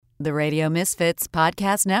The Radio Misfits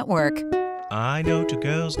Podcast Network. I know two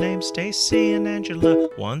girls named Stacy and Angela.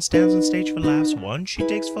 One stands on stage for laughs, one she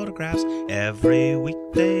takes photographs. Every week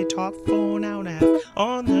they talk for an hour and a half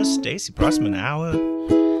on the Stacy Prussman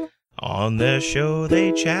Hour. On their show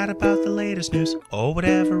they chat about the latest news or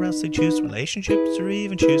whatever else they choose, relationships or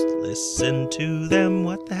even choose to listen to them.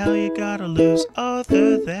 What the hell you gotta lose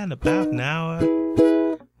other than about an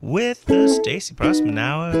hour with the Stacy Prussman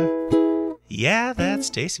Hour. Yeah, that's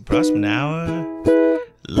Stacy Prussman Hour.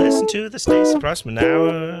 Listen to the Stacy Prussman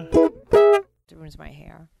Hour. Ruins my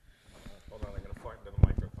hair. Hold on, I'm going to find the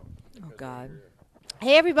microphone. Oh, God.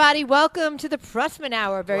 Hey, everybody. Welcome to the Prussman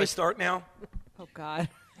Hour. Do I start now? Oh, God.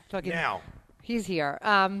 Fucking Now. He's here.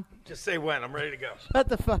 Just say when. I'm ready to go. Shut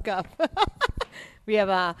the fuck up. We have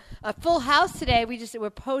a full house today. We're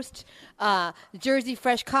post Jersey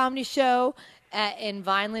Fresh Comedy Show in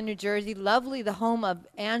Vineland, New Jersey. Lovely, the home of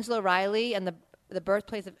Angela Riley and the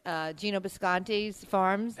birthplace of Gino Bisconti's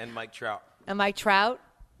farms. And Mike Trout.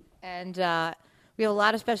 And we have a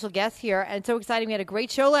lot of special guests here. And it's so exciting. We had a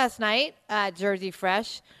great show last night at Jersey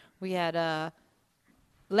Fresh. We had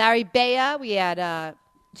Larry Bea. We had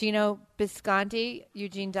Gino Bisconti,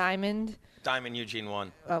 Eugene Diamond. Eugene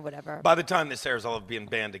won. Oh, whatever. By the time this airs, I'll have been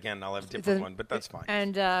banned again. I'll have a different one, but that's fine.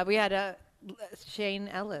 And we had Shane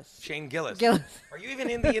Gillis. Are you even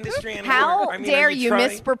in the industry anymore? How dare you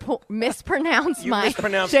mispronounce my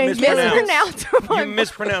mispronounce. You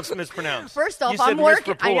mispronounce. First off, I'm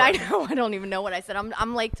working. I know. I don't even know what I said.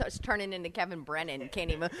 I'm like turning into Kevin Brennan. Can't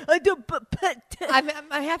even. I'm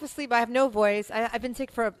half asleep. I have no voice. I've been sick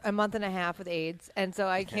for a month and a half with AIDS, and so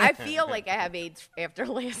I can't. I feel like I have AIDS after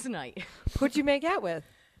last night. Who'd you make out with?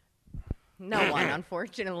 No one,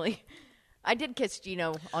 unfortunately. I did kiss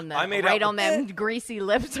Gino on the on them greasy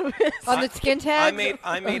lips of his. On the skin tag.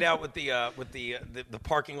 I made out with the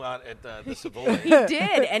parking lot at the Savoy. He did,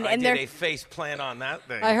 and I did a face plant on that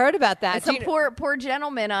thing. I heard about that. And some poor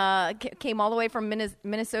gentleman came all the way from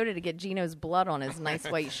Minnesota to get Gino's blood on his nice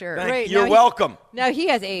white shirt. You're welcome. Now he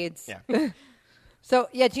has AIDS. Yeah. So,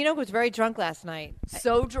 Gino was very drunk last night.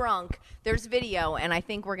 So drunk. There's video, and I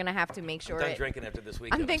think we're going to have to make sure I'm done drinking after this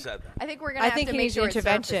weekend. I think we're going to have to make sure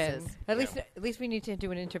intervention. At least we need to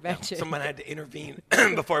do an intervention. Someone had to intervene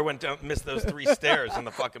before I went down, missed those 3 stairs in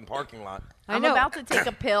the fucking parking lot. I'm about to take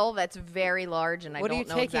a pill that's very large, and I don't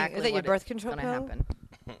know exactly is that your birth control what's going to happen.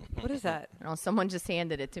 What is that? No, someone just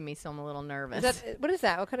handed it to me, so I'm a little nervous. What is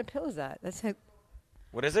that? What kind of pill is that?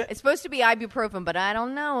 What is it? It's supposed to be ibuprofen, but I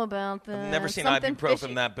don't know about that. I've never seen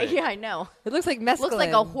ibuprofen that big. Yeah, I know. It looks like mescaline. Looks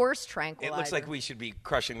like a horse tranquilizer. It looks like we should be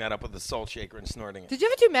crushing that up with a salt shaker and snorting it. Did you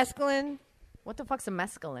ever do mescaline? What the fuck's a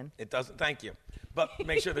mescaline? It doesn't. Thank you. But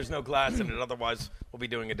make sure there's no glass in it. Otherwise, we'll be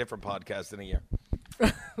doing a different podcast in a year.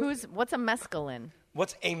 What's a mescaline?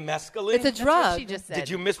 What's a mescaline? It's a drug. That's what she just said. Did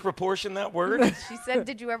you misproportion that word? She said,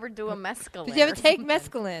 did you ever do a mescaline? Did you ever take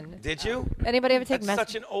mescaline? Did you? Anybody ever take mescaline?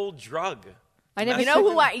 That's such an old drug. I never.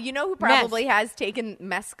 You know who probably has taken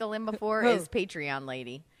mescaline before is Patreon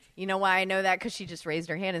lady. You know why I know that? Because she just raised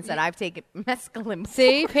her hand and said, I've taken mescaline before.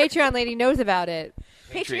 See? Patreon lady knows about it.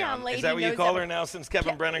 Patreon lady. Is that what you call her now since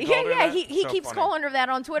Kevin Brennan called her that? Yeah, he keeps calling her that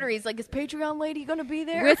on Twitter. He's like, is Patreon lady going to be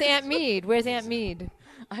there? Where's Aunt Mead?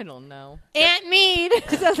 I don't know. Aunt Mead.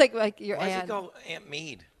 It sounds like your aunt. Why aunt. Does he call Aunt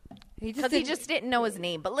Mead? Because he just didn't know his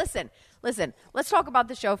name. But listen. Let's talk about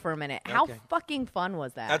the show for a minute. How fucking fun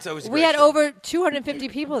was that? That's always a great show. We had over 250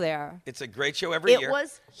 people there. It's a great show every year. It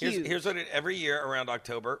was huge. Here's what every year around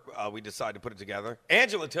October, we decide to put it together.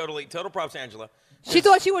 Angela, total props to Angela. She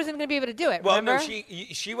thought she wasn't going to be able to do it, well, remember?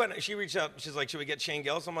 No, she reached out. She's like, should we get Shane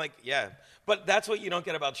Gillis? I'm like, yeah. But that's what you don't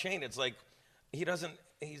get about Shane. It's like,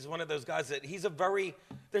 he's one of those guys that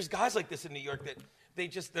there's guys like this in New York that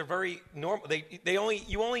they're very normal.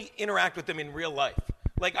 You only interact with them in real life.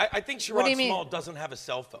 Like, I think Sherrod Small doesn't have a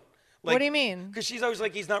cell phone. Like, what do you mean? Because she's always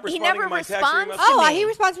like, he's not responding to my text. He never responds to me. He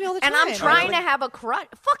responds to me all the time. And I'm trying to have a crush.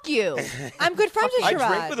 Fuck you. I'm good friends with Sherrod.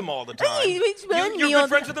 I drink with him all the time. You're good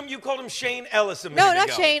friends with him? You called him Shane Ellis a minute ago. No,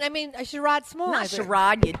 not Shane. I mean, Sherrod Small. Not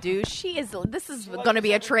Sherrod, you douche. This is going to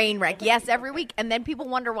be a train wreck. Yes, every week. And then people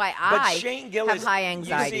wonder why I have high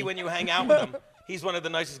anxiety. You see when you hang out with him. He's one of the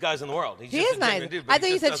nicest guys in the world. He is nice. I thought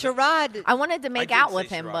you said Sherrod. I wanted to make out with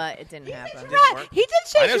him, but it didn't happen. He did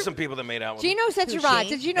say I know some people that made out with him. Gino said Sherrod.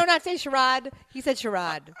 Did Gino not say Sherrod? He said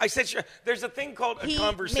Sherrod. I said Sherrod. There's a thing called a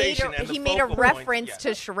conversation. He made a reference to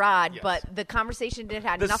Sherrod, but the conversation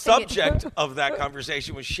had nothing. The subject of that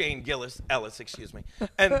conversation was Shane Ellis, excuse me.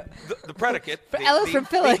 And the predicate, Ellis from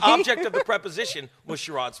Philly. The object of the preposition was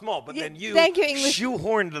Sherrod Small. But then you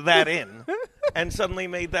shoehorned that in and suddenly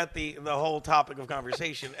made that the whole topic of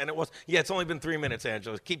conversation. And it's only been 3 minutes,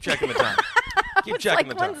 Angela. Keep checking the time. Keep checking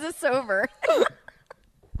the time. When's this over?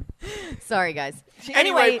 Sorry, guys.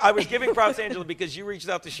 Anyway, I was giving props to Angela because you reached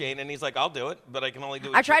out to Shane, and he's like, I'll do it, but I can only do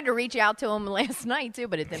it. I tried to reach out to him last night, too,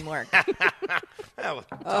 but it didn't work. I'll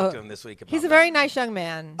talk to him this week about He's a that. very nice young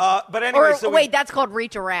man. But anyway, wait, that's called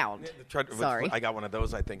reach around. Sorry. I got one of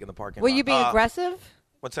those, I think, in the parking lot. Were you being aggressive?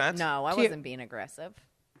 What's that? No, I wasn't being aggressive.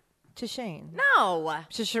 To Shane? No.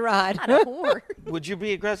 To Sherrod. Not a whore. Would you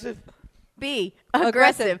be aggressive? B.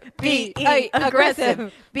 Aggressive. B-E.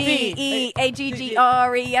 Aggressive.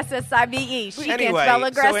 B-E-A-G-G-R-E-S-S-I-V-E. She can't spell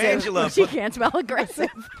aggressive. So Angela, she can't spell aggressive.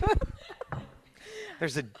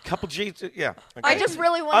 There's a couple G's. Yeah. Okay. I just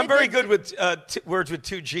really wanted I'm very good with words with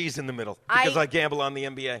 2 G's in the middle because I gamble on the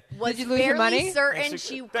NBA. Did you lose your money? Certain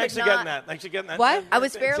she could Thanks for getting that. Thanks for getting that. What? I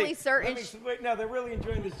was fairly certain. Wait, no, they're really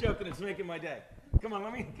enjoying this joke, and it's making my day. Come on,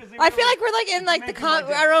 let me. I feel like we're in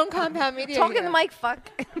our own compound media. Talking here. the mic, fuck.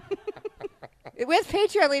 Where's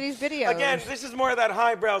Patreon ladies' video? Again, this is more of that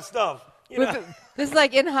highbrow stuff. You know? This is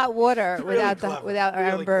like in hot water Really without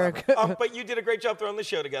Aaron really Berg. But you did a great job throwing the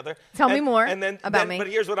show together. Tell me more about me. But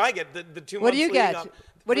here's what I get: the 2 months. What do you get?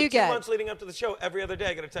 What do you get? 2 months leading up to the show, every other day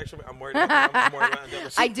I get a text from I'm worried about I'm worried about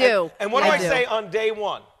it. I do. And what do I say on day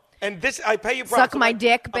one? And this, I pay you props. Suck my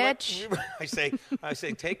dick, bitch. I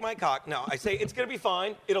say, take my cock. No, I say, it's going to be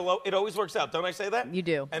fine. It always works out. Don't I say that? You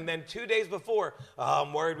do. And then 2 days before,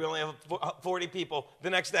 I'm worried we only have 40 people.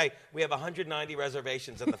 The next day, we have 190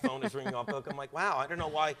 reservations, and the phone is ringing off hook. I'm like, wow, I don't know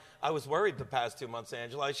why I was worried the past 2 months,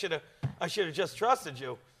 Angela. I should have just trusted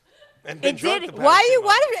you. And been drunk the past 2 months.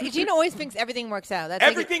 Why do Gino always thinks everything works out?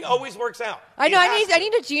 Everything always works out. I know. I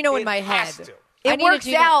need a Gino in my head. Has to. It works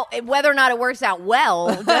out. Whether or not it works out well,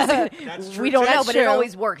 we don't know, but it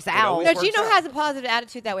always works out. No, Gino has a positive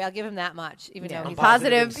attitude that way. I'll give him that much, even though he's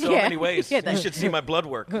positive in so many ways. You should see my blood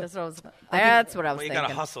work. That's what I was thinking. You got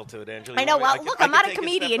to hustle to it, Angela. I know. Well, look, I'm not a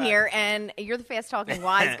comedian here, and you're the fast-talking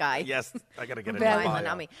wise guy. Yes, I got to get it.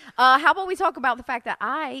 Not me. How about we talk about the fact that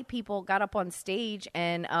people got up on stage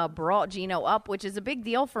and brought Gino up, which is a big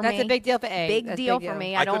deal for me. That's a big deal for A. Big deal for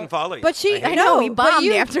me. I couldn't follow you. But I know we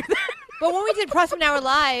bombed after that. But when we did Prussman Hour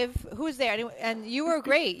Live, who was there? And you were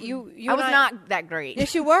great. I was not that great.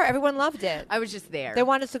 Yes, you were. Everyone loved it. I was just there. They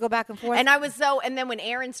wanted us to go back and forth. And and then when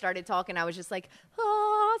Aaron started talking, I was just like,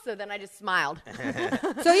 so then I just smiled.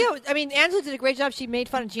 So, yeah, I mean, Angela did a great job. She made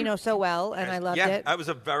fun of Gino so well, and I loved it. Yeah, that was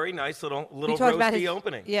a very nice little roasty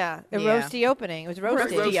opening. Yeah, roasty opening. It was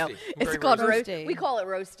roasty. Roasty. It's called roasty. We call it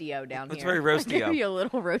roastio down here. It's very roastio. Give you a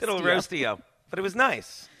little roastio. Little roastio. But it was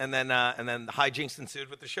nice. And then the hijinks ensued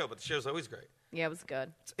with the show. But the show's always great. Yeah, it was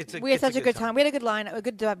good. We had such a good time. We had a good lineup, a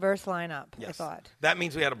good diverse lineup, yes. I thought. That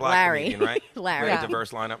means we had a black comedian, right? Larry. We had a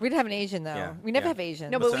diverse lineup. We didn't have an Asian, though. Yeah. We never have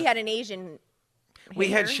Asian. No, but we had an Asian. We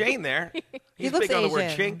had Shane there. He's looks big on the word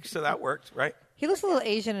Asian. chink, so that worked, right? He looks a little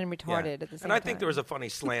Asian and retarded at the same time. And I think there was a funny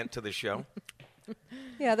slant to the show.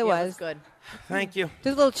 Yeah, there It was. was good. Thank you.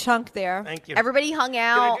 There's a little chunk there. Thank you. Everybody hung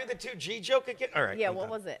out. Can I do the 2G joke again? All right. Yeah, what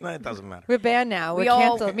was it? No, it doesn't matter. We're banned now. We're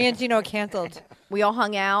canceled. Me and Gino are canceled. We all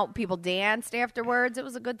hung out. People danced afterwards. It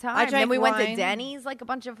was a good time. I drank Then we went to wine. Denny's, like a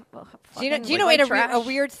bunch of Gino ate a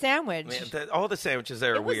weird sandwich. Man, all the sandwiches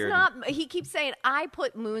there are It was weird. not. He keeps saying I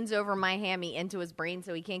put moons over my hammy into his brain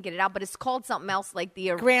so he can't get it out, but it's called something else, like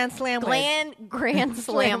the Grand Slam. Grand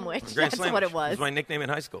Slamwich. That's what it was. It was my nickname in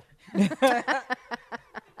high school.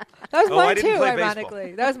 That was mine I didn't too, play ironically.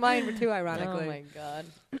 baseball. That was mine too, ironically. Oh my god.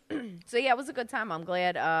 So yeah, it was a good time. I'm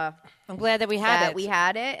glad. I'm glad that we had it. We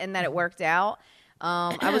had it and that it worked out.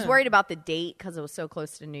 I was worried about the date because it was so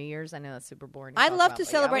close to New Year's. I know that's super boring. I love to but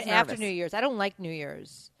celebrate yeah, I was after nervous. New Year's. I don't like New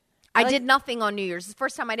Year's. I did nothing on New Year's. It's the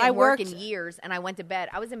first time I didn't work worked- in years, and I went to bed.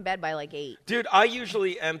 I was in bed by like 8. Dude, I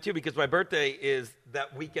usually am too because my birthday is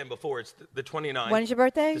that weekend before. It's the 29th. When's your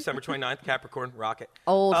birthday? December 29th, Capricorn, rocket.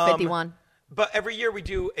 Old 51. But every year we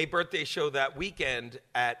do a birthday show that weekend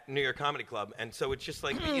at New York Comedy Club. And so it's just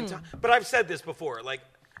like the entire. But I've said this before. Like,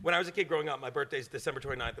 when I was a kid growing up, my birthday's December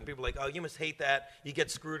 29th. And people are like, oh, you must hate that. You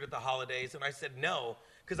get screwed at the holidays. And I said, no,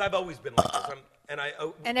 because I've always been like this.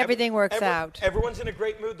 And everything works out. Everyone's in a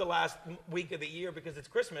great mood the last week of the year because it's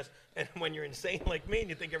Christmas. And when you're insane like me and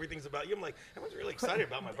you think everything's about you, I'm like, everyone's really excited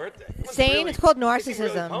about my birthday. Sane? It's called They seem really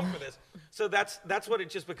narcissism. pumped for this. So that's what it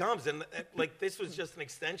just becomes. And like this was just an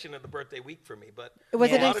extension of the birthday week for me. But It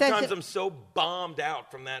was a an lot of extension- times I'm so bombed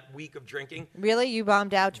out from that week of drinking. Really? You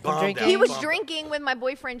bombed out from Bombed drinking? out. He was Bummed. drinking with my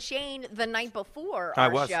boyfriend Shane the night before I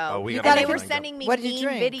our was. show. Oh, we You got gotta and they were drink. sending me What did you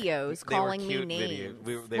mean drink? videos They were calling me cute names.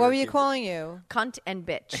 videos. They What were you cute. calling you? Cunt and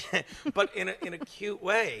bitch. But in a cute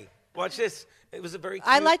way. Watch this. It was a very cute.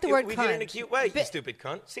 I like the word We did it in a cunt. cute way, you stupid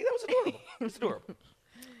cunt. See, that was adorable. It was adorable.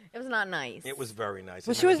 It was not nice. It was very nice.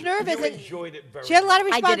 Well, she was nervous. You enjoyed it very She had a lot of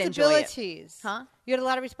much. I did enjoy it. responsibilities. Huh? You had a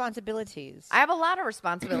lot of responsibilities. I have a lot of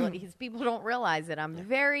responsibilities. People don't realize it. I'm a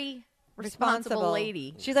very responsible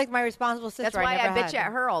lady. She's like my responsible sister. That's why I never bitch had.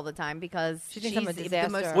 at her all the time because She thinks I'm a she's the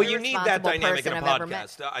disaster. most Well, you need that irresponsible dynamic in person a I've ever met.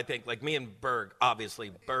 podcast. I think, like me and Berg,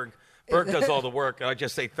 obviously. Berg does all the work, and I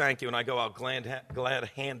just say thank you, and I go out glad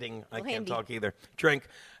handing. I can't talk either. Drink,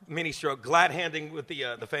 mini stroke, glad handing with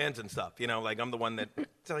the fans and stuff. You know, like I'm the one that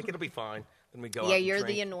it's like it'll be fine. Then we go. Yeah, out and you're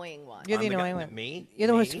drink. the annoying one. You're the I'm annoying guy- one. Me? You're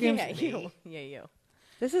the one Me? who screams. Yeah, Me? you. Yeah, you.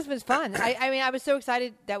 This has been fun. I mean, I was so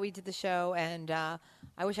excited that we did the show, and I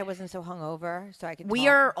wish I wasn't so hungover so I could. We talk.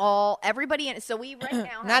 are all everybody in. So we right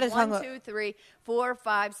now Not have as 1, hungo- 2, 3, 4,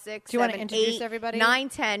 5, 6, Do you wanna 7, introduce 8, everybody? 9,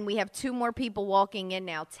 10. We have 2 more people walking in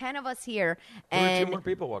now. 10 of us here, There were and 2 more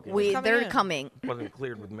people walking in. Who's coming they're in? coming. Wasn't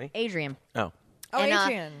cleared with me. Adrian. Oh. Oh, and,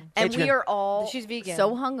 Adrian. And Adrian. we are all She's vegan.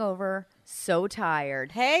 so hungover, so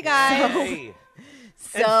tired. Hey guys. Hey.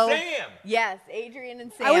 So and Sam. yes, Adrian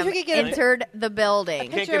and Sam I wish we could get entered the building.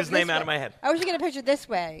 Can't get his name out of my head. I wish we could get a picture this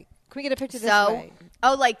way. Can we get a picture this So, way?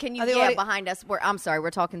 like, can you? Are they Yeah, already- behind us. I'm sorry, we're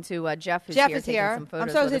talking to Jeff, who's Jeff here is taking here. some I'm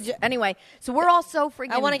photos. so with excited us. Anyway, so we're all so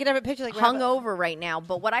freaking. I want to get every picture like hungover right now.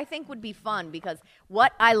 But what I think would be fun because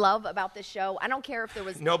what I love about this show, I don't care if there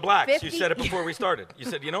was No blacks. 50 You said it before we started. You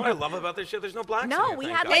said, you know what I love about this show? There's no blacks. in No, here, we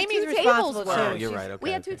thank had God. like Amy's 2 responsible, tables too. worth. Oh, you're right. Okay.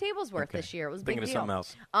 We had 2 okay. tables worth Okay. this year. It was a Thinking big of deal. something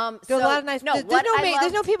else. There's So, a lot of nice. No, there's what no I there's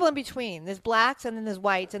loved- no people in between. There's blacks and then there's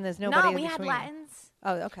whites and there's nobody No, in we between. had Latins.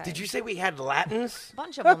 Oh, okay. Did you say we had Latins? A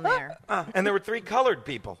bunch of them there. And there were 3 colored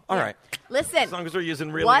people. All right. Listen, As long as we're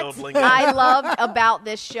using really what old lingo. I loved about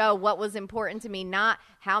this show, what was important to me, not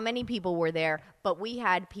how many people were there, but we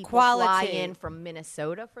had people fly Quality. in from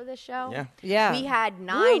Minnesota for this show. Yeah. Yeah. We had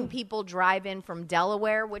 9 people drive in from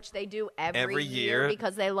Delaware, which they do every year.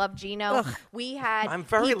 because they love Gino. Ugh. We had I'm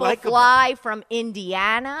very people likable. fly from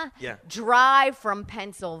Indiana, Yeah. drive from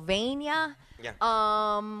Pennsylvania.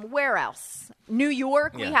 Yeah. Where else? New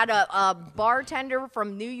York. We Yeah. had a bartender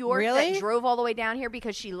from New York Really? that drove all the way down here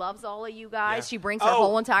because she loves all of you guys. Yeah. She brings her Oh.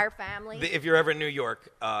 whole entire family. If you're ever in New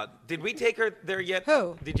York, did we take her there yet?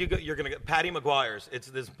 Who? Did you go? You're going to go. Patty McGuire's. It's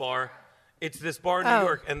this bar. It's this bar in New Oh.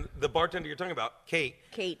 York. And the bartender you're talking about, Kate.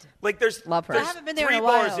 Kate. Like there's Love her. there's I haven't been there 3 in a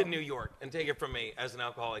bars while. in New York, and take it from me as an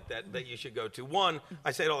alcoholic that you should go to. One,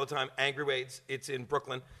 I say it all the time, Angry Wade's. It's in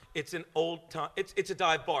Brooklyn. It's an old time. It's a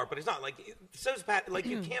dive bar, but it's not like so's Pat. Like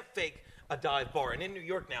you can't fake a dive bar. And in New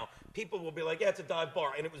York now, people will be like, yeah, it's a dive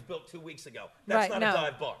bar, and it was built 2 weeks ago. That's right, not no. a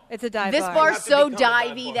dive bar. It's a dive This bar. bar's have to so become a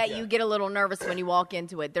dive divey bar, that yeah. you get a little nervous when you walk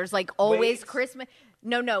into it. There's like always Wade's? Christmas.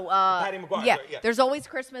 No. Patty McGuire's, yeah, right, yeah. there's always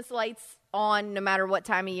Christmas lights on, no matter what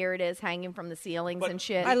time of year it is, hanging from the ceilings But and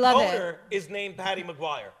shit. I love the it. owner is named Patty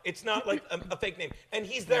McGuire. It's not like a fake name. And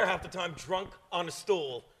he's there half the time drunk on a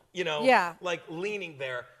stool, you know, Yeah. like leaning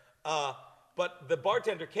there. But the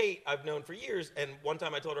bartender, Kate, I've known for years. And one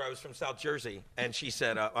time I told her I was from South Jersey. And she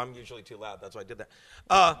said, I'm usually too loud. That's why I did that.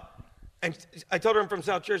 And I told her I'm from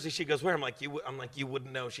South Jersey. She goes, where? I'm like, you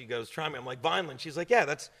wouldn't know. She goes, try me. I'm like, Vineland. She's like, yeah,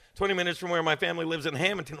 that's 20 minutes from where my family lives in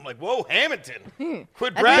Hamilton. I'm like, whoa, Hamilton.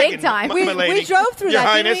 Quit That's bragging, big time. my we lady. drove through Your that,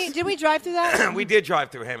 Highness. didn't we drive through that? We did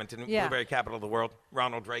drive through Hamilton, Yeah. the very capital of the world.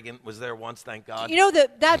 Ronald Reagan was there once, thank God. You know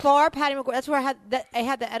that bar, Patty McGuire. That's where I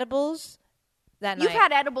had the edibles that night. You've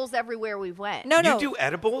had edibles everywhere we've went. no. You do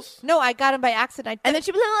edibles? No, I got them by accident. And then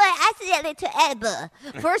she was like, I accidentally took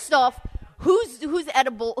edible. First off, who's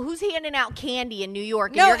edible? Who's handing out candy in New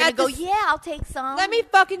York? And No, you're going at to go, the- yeah, I'll take some. Let me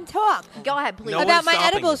fucking talk Go ahead, please. No about one's my stopping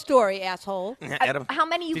edible you. story, asshole. How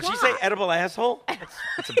many you Did got? she say edible asshole?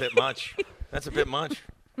 That's a bit much. That's a bit much.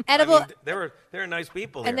 Edible. I mean, there are nice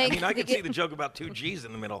people here. And they- I mean, I they can get- see the joke about 2 G's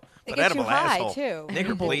in the middle, They but get edible too high, asshole. too. Nigger,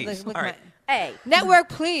 People, please. look All at right. Hey. Network,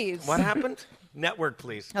 please. What happened? Network,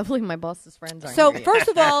 please. Hopefully my boss's friends aren't So here yet. first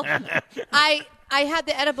of all, I had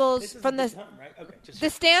the edibles from the Okay, the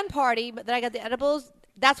stand party, but then I got the edibles.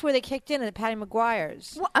 That's where they kicked in at Patty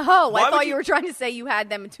McGuire's. Oh, Why I would thought you- you were trying to say you had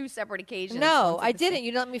them on 2 separate occasions. No, Once I at the same- didn't.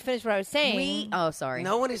 You didn't let me finish what I was saying. Oh, sorry.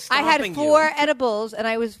 no one is I stopping had 4 you. edibles, and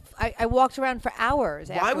I walked around for hours.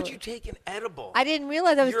 Why would afterwards. you take an edible? I didn't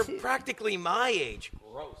realize I was. You're practically my age.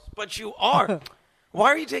 Gross. But you are. Why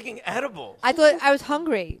are you taking edibles? I thought I was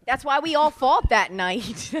hungry. That's why we all fought that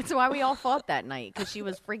night. That's why we all fought that night, because she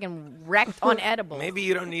was freaking wrecked on edibles. Maybe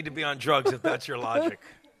you don't need to be on drugs if that's your logic.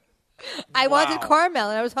 I wanted Wow. caramel,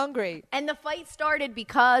 and I was hungry. And the fight started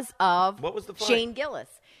because of What was the fight? Shane Gillis.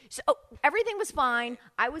 So everything was fine.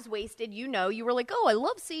 I was wasted. You know, you were like, oh, I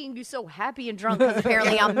love seeing you so happy and drunk because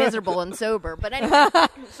apparently I'm miserable and sober. But anyway,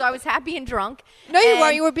 so I was happy and drunk. No, you And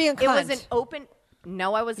weren't. You were being a It was cunt. an open.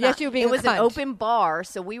 No, I was Yes, not. you were being it a was an cunt. open bar,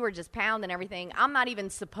 so we were just pounding everything. I'm not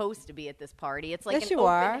even supposed to be at this party. It's like Yes, an you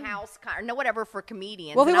open are. house, no, whatever, for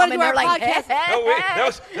comedians. Well, we and wanna I'm in do there our like, podcast. hey, Oh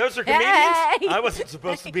wait, those are comedians. Hey. I wasn't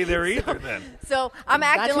supposed to be there either. Then So I'm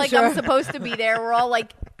acting too like sure. I'm supposed to be there. We're all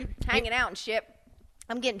like hanging out and shit.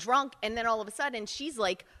 I'm getting drunk, and then all of a sudden she's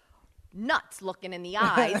like nuts looking in the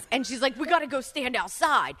eyes, and she's like, we gotta go stand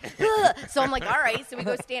outside. So I'm like, all right. So we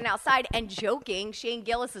go stand outside, and joking, Shane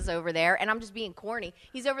Gillis is over there, and I'm just being corny.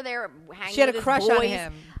 He's over there hanging She had with a his crush boys. on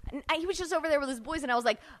him. He was just over there with his boys, and I was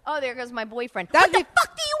like, oh, there goes my boyfriend. That'd What the be-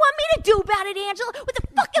 fuck do you want me to do about it, Angela? What the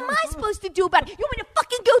fuck am I supposed to do about it? You want me to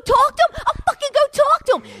fucking go talk to him? I'll fucking go talk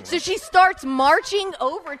to him. So she starts marching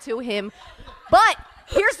over to him, but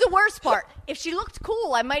here's the worst part. If she looked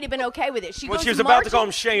cool, I might have been okay with it. She was about to call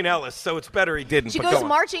him Shane Ellis, so it's better he didn't. She but goes go on.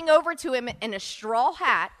 marching over to him in a straw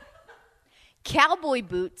hat, cowboy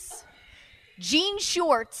boots, jean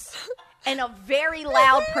shorts, and a very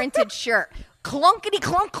loud printed shirt. Clunkety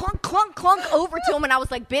clunk clunk clunk clunk over to him, and I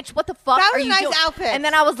was like, "Bitch, what the fuck That are was a you nice doing?" outfit. And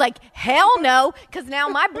then I was like, "Hell no," because now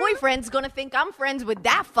my boyfriend's gonna think I'm friends with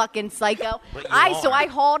that fucking psycho. But you So are. I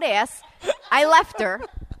hauled ass. I left her.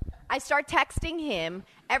 I start texting him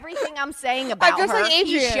everything I'm saying about just her. like He's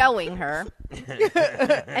Adrian. showing her,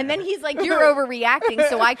 and then he's like, "You're overreacting."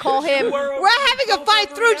 So I call him. We're having a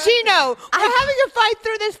fight through Gino. We're having a fight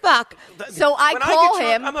through this fuck. So I When call get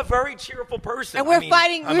drunk, him. I'm a very cheerful person. And we're I mean,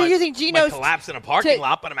 fighting- I we're might- using might Gino's collapse in a parking to-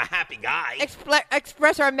 lot, but I'm a happy guy.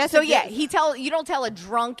 Express our So messages. yeah, you don't tell a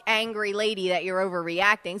drunk, angry lady that you're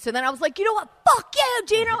overreacting. So then I was like, you know what? Fuck yeah,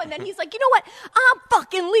 Gino. And then he's like, you know what? I'm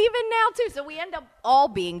fucking leaving now too. So we end up all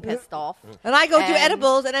being pissed off. And I go do And-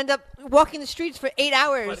 edibles and end up walking the streets for 8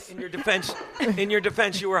 hours. But in your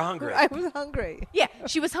defense, you were hungry. I was hungry. Yeah,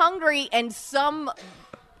 she was hungry, and some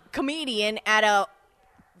comedian at a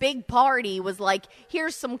big party was like,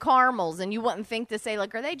 here's some caramels, and you wouldn't think to say,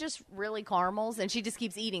 like, are they just really caramels? And she just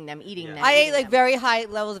keeps eating them. I eating ate like them. very high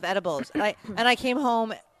levels of edibles, and I came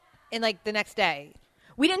home in like the next day.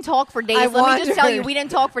 We didn't talk for days. I Let me just tell you, wondered. we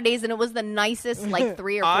didn't talk for days, and it was the nicest like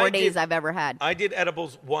 3 or 4 I days did- I've ever had. I did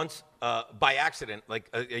edibles once by accident, like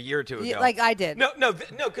a year or two ago. Like I did. No,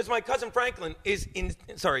 because my cousin Franklin is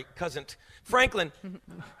Franklin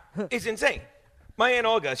is insane. My Aunt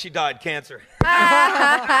Olga, she died cancer.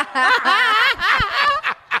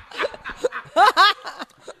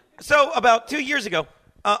 So about 2 years ago,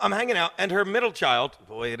 I'm hanging out, and her middle child,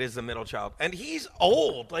 boy, it is the middle child, and he's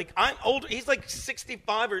old. Like, I'm older. He's like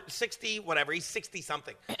 65 or 60, whatever. He's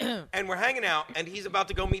 60-something. And we're hanging out, and he's about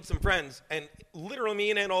to go meet some friends, and literally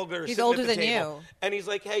me and Aunt Olga are He's sitting older at the than table. you. And he's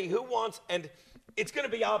like, hey, who wants, and it's going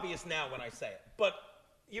to be obvious now when I say it, but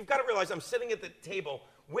you've got to realize I'm sitting at the table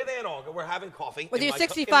with Aunt Olga. We're having coffee. With in your my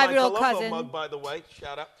 65-year-old Colombo cousin. mug, by the way.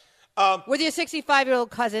 Shout out. With your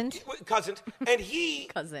 65-year-old cousin. Cousin, and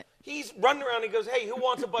Cousin. he's running around. He goes, "Hey, who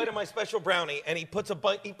wants a bite of my special brownie?" And he puts a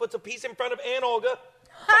piece in front of Aunt Olga,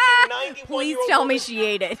 fucking 91-year-old Please tell me woman, she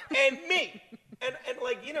ate it. and me. And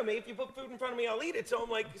like, you know me, if you put food in front of me, I'll eat it. So I'm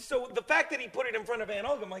like, so the fact that he put it in front of Aunt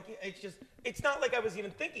Olga, I'm like, it's not like I was even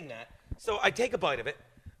thinking that. So I take a bite of it.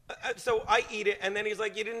 So I eat it, and then he's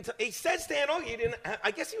like, you didn't. He says to Aunt Olga, you didn't. I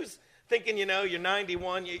guess he was thinking, you're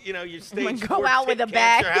 91, you stage Go 4 out with a tit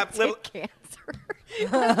bag. cancer, have little- Tit cancer.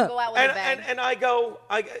 Go out with a bag. and I go,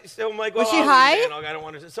 so I'm like, Was well, she I'll high? eat it, I don't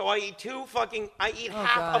want to. So I eat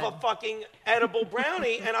half of a fucking edible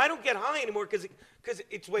brownie, and I don't get high anymore because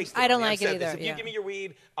it's wasted. I don't on me. I've like it said this. either, If yeah. you give me your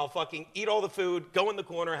weed, I'll fucking eat all the food, go in the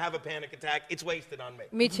corner, have a panic attack. It's wasted on me.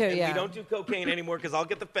 Me too, and yeah. we don't do cocaine anymore because I'll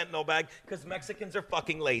get the fentanyl bag because Mexicans are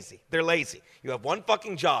fucking lazy. They're lazy. You have one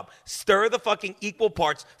fucking job. Stir the fucking equal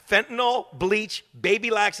parts fentanyl, bleach,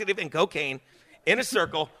 baby laxative, and cocaine in a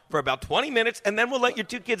circle for about 20 minutes, and then we'll let your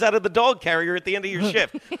 2 kids out of the dog carrier at the end of your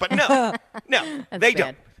shift. But no, they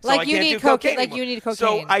don't. bad. So Like I you can't need do cocaine- cocaine like anymore. you need So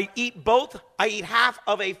cocaine. I eat both. I eat half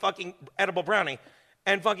of a fucking edible brownie,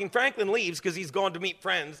 and fucking Franklin leaves because he's going to meet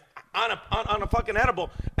friends on a fucking edible.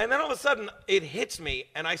 And then all of a sudden, it hits me,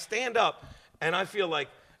 and I stand up, and I feel like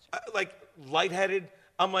lightheaded.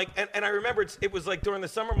 I'm like, and I remember it was like during the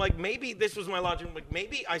summer. I'm like, maybe this was my logic. I'm like,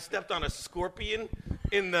 maybe I stepped on a scorpion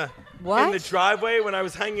in the What? driveway when I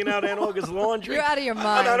was hanging out Aunt Olga's laundry. You're out of your I'm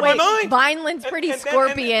mind. out of Wait, my mind. Vineland's pretty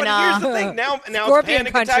scorpion. But here's the thing. Now Scorpion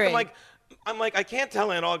it's panic attack. country. I'm like, I can't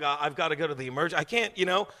tell Aunt Olga I've got to go to the emergency. I can't,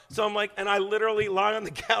 So I'm like, and I literally lie on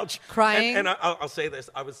the couch Crying? And I'll say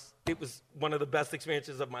this: it was one of the best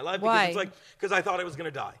experiences of my life. Why? Because I thought I was going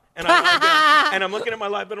to die, and I lied down, and I'm looking at my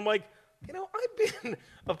life, and I'm like, I've been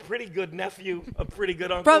a pretty good nephew, a pretty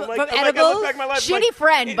good uncle. From I look edibles? back at my life, Shitty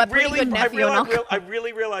friend, but pretty good nephew and uncle. I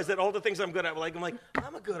really realized that all the things I'm good at, I'm like,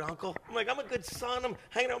 I'm a good uncle. I'm like, I'm a good son. I'm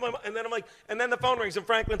hanging out with my mom. And then I'm like, and then the phone rings and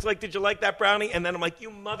Franklin's like, did you like that brownie? And then I'm like,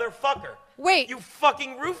 you motherfucker. Wait. You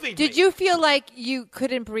fucking roofied me. Did you feel like you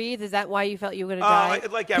couldn't breathe? Is that why you felt you were going to die?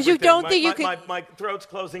 Like Because everything. you don't think you could. My throat's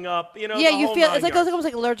closing up. You know. Yeah, the you whole feel nine it's like yards. almost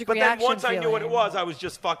like allergic But reaction. then once I knew what it feeling. was, I was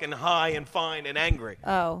just fucking high and fine and angry.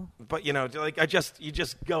 Oh. But you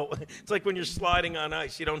just go. It's like when you're sliding on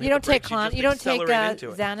ice. You don't take brakes, you don't take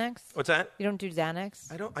into it. Xanax. What's that? You don't do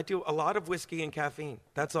Xanax. I do a lot of whiskey and caffeine.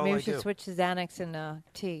 That's all Maybe I we should do. switch to Xanax and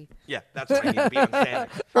tea. Yeah, that's what I need to be on Xanax.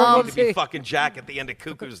 I need to be tea. fucking Jack at the end of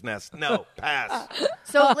Cuckoo's Nest. No, pass.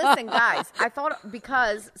 So listen, guys. I thought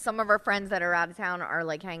because some of our friends that are out of town are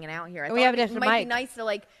like hanging out here, I We thought have an it extra might mic. be nice to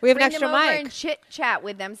like We have an bring extra them over mic. and chit chat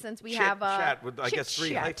with them since we Chit have chat with I guess 3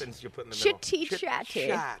 chit-chat. hyphens you put in the middle. Chitty-chatty.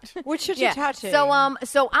 Chat. What should Yeah. you touch?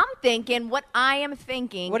 So I'm thinking. What I am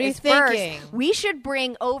thinking. What are you is first, thinking? we should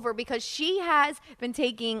bring over because she has been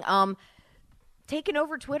taking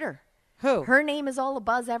over Twitter. Who? Her name is all a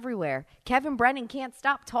buzz everywhere. Kevin Brennan can't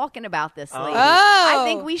stop talking about this lady. Oh, I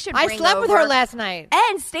think we should. I Bring slept with over- her last night.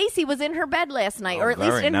 And Stacy was in her bed last night, or at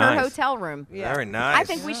least very in nice. her hotel room. Very nice. I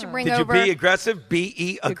think we should bring Did you over. be aggressive?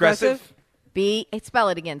 B-E aggressive? Spell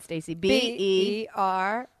it again, Stacy. B-E.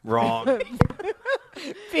 B-E-R. Wrong.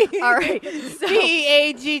 All right. So,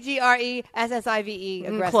 B-A-G-G-R-E-S-S-I-V-E.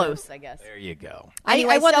 Aggressive. close, I guess. There you go. I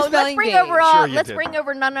won the so let's spelling bring bee. over Sure you let's did. bring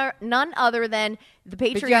over none other than the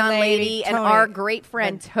Patreon young lady lady, and Tony. our great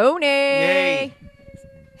friend Tony. Yay.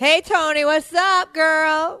 Hey, Tony, what's up,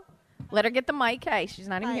 girl? Let her get the mic. Hey, she's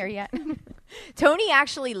not even here yet. Tony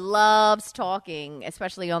actually loves talking,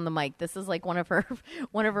 especially on the mic. This is like one of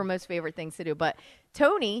her most favorite things to do. But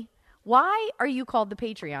Tony, why are you called the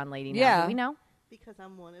Patreon lady now? Yeah. Do we know? Because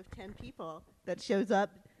I'm one of 10 people that shows up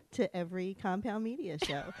to every Compound Media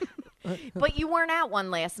show. But you weren't at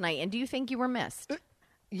one last night, and do you think you were missed?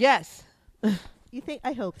 Yes. You think?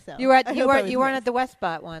 I hope so. You were I at, hope you I weren't was you weren't missed. at the West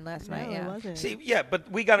Spot one last No, night. I Yeah. wasn't. See, yeah,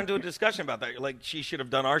 but we got into a discussion about that. Like, she should have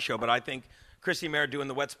done our show, but I think Chrissy Mayer doing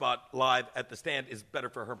the Wet Spot live at the stand is better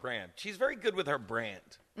for her brand. She's very good with her brand.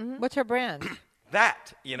 What's her brand?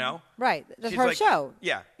 That, you know? Right. That's She's her like- show.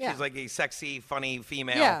 Yeah, Yeah. she's like a sexy, funny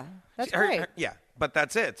female. Yeah, that's great. Yeah, but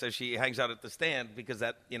that's it. So she hangs out at the stand because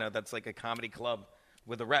that's like a comedy club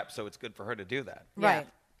with a rep, so it's good for her to do that. Right.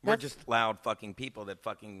 We're That's- just loud fucking people that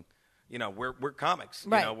fucking, we're comics.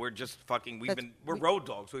 Right. We're just fucking, That's- we're road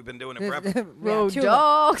dogs. We've been doing it forever. Road too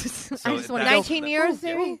dogs. So I just want to that's- 19 years,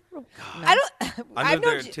 Yeah. maybe? I don't. I I've moved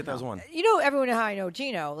there known in 2001. You know everyone how I know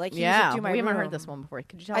Gino. Like, he used Yeah, to do my we haven't room. heard this one before.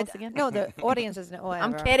 Could you tell us again? No, the audience doesn't know.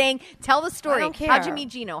 I'm whatever. kidding. Tell the story. I don't How'd you care. meet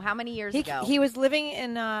Gino? How many years ago? He was living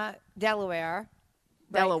in Delaware.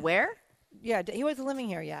 Right? Delaware? Yeah, he wasn't living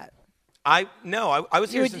here yet. I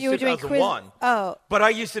was here since you were doing 2001. quiz. Oh, But I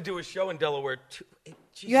used to do a show in Delaware.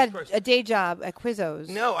 Jesus you had Christ. a day job at Quizzo's.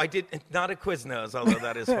 No, I did not a Quiznos, although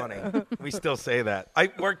that is funny. We still say that.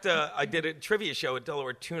 I worked. I did a trivia show at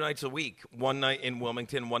Delaware 2 nights a week. One night in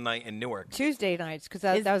Wilmington, one night in Newark. Tuesday nights because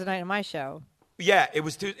that was the night of my show. Yeah, it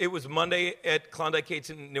was Monday at Klondike Kate's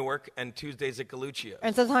in Newark and Tuesdays at Galuccio.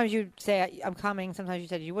 And sometimes you'd say I'm coming. Sometimes you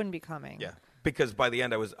said you wouldn't be coming. Yeah, because by the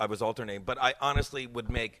end I was alternating. But I honestly would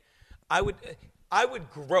make. I would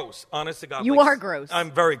gross, honest to God. You like, are gross.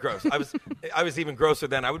 I'm very gross. I was even grosser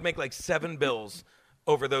then. I would make like 7 bills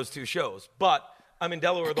over those 2 shows. But I'm in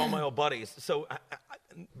Delaware with all my old buddies, so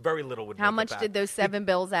very little would. How make it much back. did those 7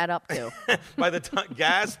 bills add up to? By the time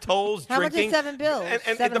gas, tolls, How much is drinking, 7 bills?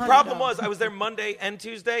 and the problem was I was there Monday and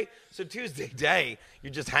Tuesday. So Tuesday day,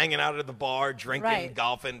 you're just hanging out at the bar, drinking, Right.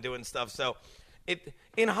 golfing, doing stuff. So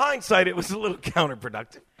in hindsight, it was a little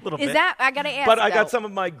counterproductive. A little Is bit. that, I got to ask. But I got though. some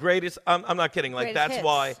of my greatest. I'm not kidding. Like Greatest that's hits.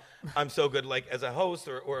 why I'm so good. Like as a host,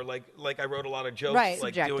 or like I wrote a lot of jokes. Right.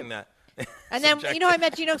 Like Subjective. doing that. And then Subjective. I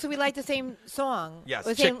met Gino, so we liked the same song. Yes,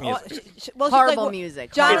 the chick same, music. Well, she's Horrible like,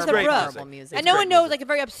 music. Jonathan It's great Brooks. music. music. And It's no great one knows, music. like a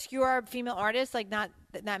very obscure female artist, like not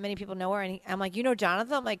many people know her. And I'm like, you know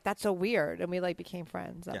Jonathan? I'm like, that's so weird. And we like became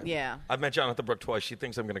friends. Yeah. I've met Jonathan Brooke twice. She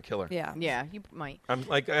thinks I'm gonna kill her. Yeah. Yeah, you might. I'm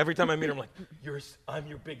like every time I meet her, I'm like, I'm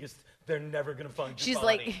your biggest. They're never gonna find your She's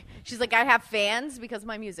body. like, I have fans because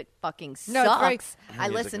my music fucking sucks. No, it's very- I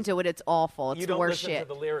Music listen is- to it. It's awful. It's You the don't worst listen shit.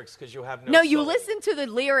 to the lyrics because you have No, you soul. listen to the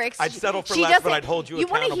lyrics. I'd settle for She less, but doesn't- I'd hold you You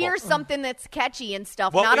want to accountable. hear something that's catchy and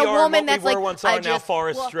stuff, What not we a are and woman what that's we were like, once I are now just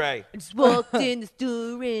far wa- astray. I just walked in the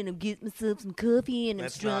store and I'm getting myself some coffee and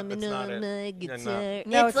That's strumming not on it. my Yeah, guitar.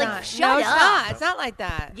 No, it's like, not. shut no, up. it's not. It's not like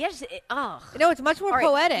that. Yes, No, it's much more All right,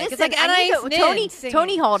 poetic. listen, It's like I need Anais to-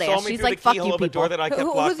 Tony Hall Saw dance. me She's through like, the fuck keyhole you of a door people. that I kept Who-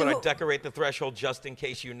 locked, who's- but I who- decorate the threshold just in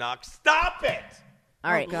case you knock. Stop it!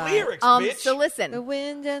 All right. God. Lyrics, bitch. So listen. The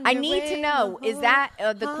wind and I the need to rain, know, the is that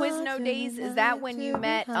the whole Quizno heart days, and is that the when night you to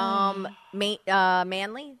met behind.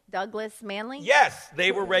 Manley? Douglas Manley? Yes,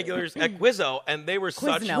 they were regulars at Quizzo, and they were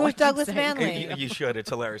such. Quizno. Who's Douglas saying Manley? You should. It's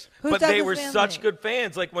hilarious. Who's But they Douglas were Manley? such good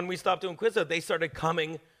fans. Like when we stopped doing Quizzo, they started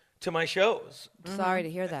coming to my shows. Sorry to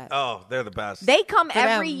hear that. Oh, they're the best. They come For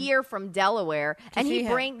every them. year from Delaware, and see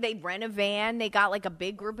him. they rent a van. They got like a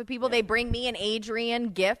big group of people. They bring me and Adrian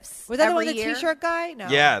gifts Was that the every one with the year. T-shirt guy? No.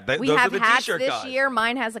 yeah, We those have are the hats T-shirt this guys. year.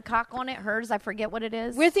 Mine has a cock on it. Hers, I forget what it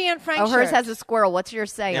is. Where's the Anne Frank oh, hers shirt? has a squirrel. What's your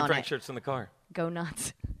say Anne on Frank it? shirts in the car. Go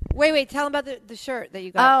nuts. Wait. Tell him about the shirt that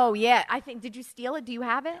you got. Oh, yeah. I think, did you steal it? Do you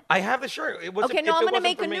have it? I have the shirt. It wasn't, Okay, no, if I'm it going to wasn't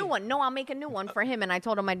make for a me. new one. No, I'll make a new one for him, and I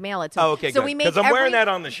told him I'd mail it to him. Oh, okay, so good. we make Because I'm every- wearing that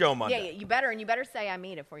on the show Monday. Yeah, you better, and you better say I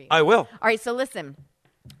made it for you. I will. All right, so listen.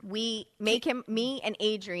 We make him, me and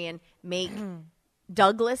Adrian make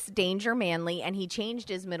Douglas Danger Manley, and he changed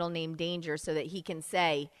his middle name Danger so that he can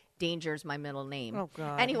say Danger's my middle name. Oh,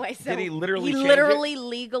 God. Anyway, so Did he literally change literally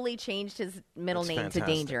legally changed his middle That's name to fantastic.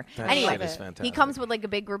 Danger. That Anyway, shit is he fantastic. comes with like a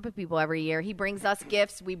big group of people every year. He brings us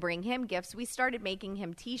gifts. We bring him gifts. We started making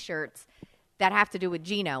him T-shirts that have to do with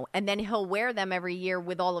Gino, and then he'll wear them every year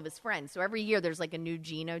with all of his friends. So every year there's like a new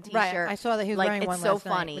Gino T-shirt. Right. I saw that he was like, wearing it's one so last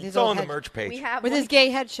night funny. with his It's all old on the head- merch page. We have with one- his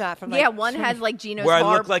gay headshot from yeah, like, one has like Gino's Where I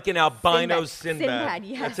harp. look like an albino Sinbad. Sinbad,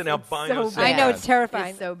 yes. It's an It's albino so Sinbad. bad. I know, it's terrifying.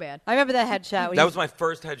 It's so bad. I remember that headshot. when That he- was my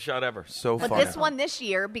first headshot ever. So But funny. this one this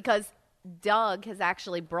year, because Doug has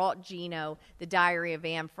actually brought Gino the Diary of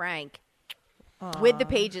Anne Frank with the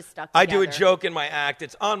pages stuck together. I do a joke in my act.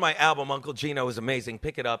 It's on my album, Uncle Gino is Amazing.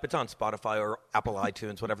 Pick it up. It's on Spotify or Apple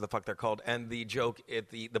iTunes, whatever the fuck they're called. And the joke,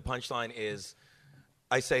 the punchline is,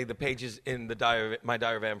 I say the pages in my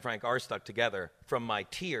Diary of Anne Frank are stuck together from my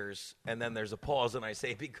tears. And then there's a pause, and I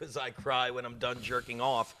say, because I cry when I'm done jerking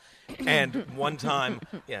off. And one time,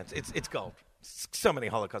 yeah, it's gold. So many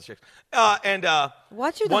Holocaust chicks.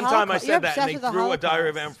 What's your one time I Holocaust? You're said that, and obsessed they with the threw a Diary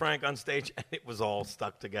of Holocaust. Anne Frank on stage, and it was all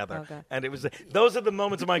stuck together. Okay. And it was those are the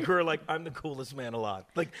moments of my career, like I'm the coolest man alive.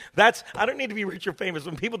 Like I don't need to be rich or famous.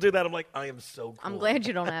 When people do that, I'm like, I am so cool. I'm glad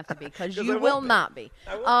you don't have to be, because 'Cause you I will won't be. not be.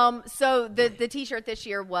 I won't So the T-shirt this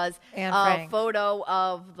year was Anne a Frank. photo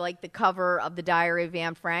of like the cover of the Diary of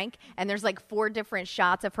Anne Frank, and there's like 4 different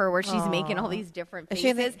shots of her where she's making all these different Is she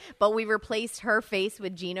in faces, the- but we replaced her face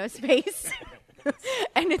with Gino's face.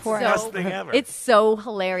 And it's Poor so Best thing ever. it's so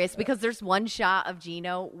hilarious because there's one shot of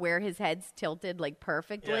Gino where his head's tilted like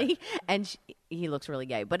perfectly, and he looks really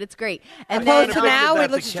gay, but it's great. And Opposed then to now, that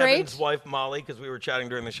it looks to Kevin's straight? wife Molly, because we were chatting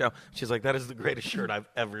during the show. She's like, "That is the greatest shirt I've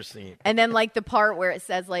ever seen." And then, like, the part where it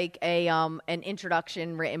says, like, an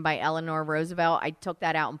introduction written by Eleanor Roosevelt, I took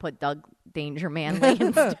that out and put Doug Danger Manley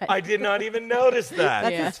instead. I did not even notice that.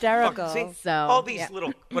 That's hysterical. See, So, all these yeah.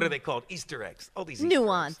 little, what are they called? Easter eggs. All these Easter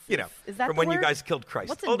Nuance. eggs, you know, Is that from the when you word? guys killed Christ.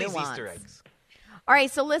 What's a all nuance? these Easter eggs. All right,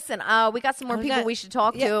 so listen, we got some more Who's people that? we should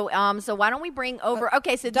talk Yeah. to. So why don't we bring over?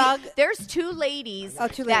 Okay, so Doug. there's 2 ladies Oh,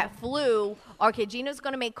 2 that ladies. flew. Okay, Gino's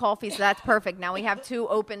going to make coffee, so that's perfect. Now we have 2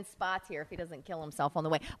 open spots here if he doesn't kill himself on the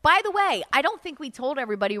way. By the way, I don't think we told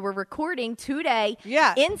everybody we're recording today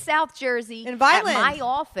Yeah. in South Jersey In at Vineland. my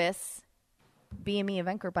office. BME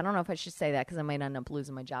Event Group. I don't know if I should say that because I might end up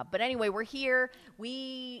losing my job. But anyway, we're here.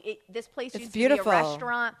 This place used to beautiful. be a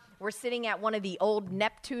restaurant. We're sitting at one of the old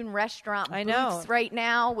Neptune restaurant I know. booths right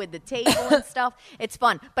now with the table and stuff. It's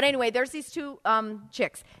fun. But anyway, there's these 2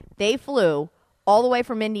 chicks. They flew all the way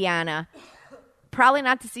from Indiana. Probably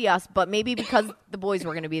not to see us, but maybe because the boys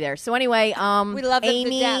were going to be there. So anyway, We love them to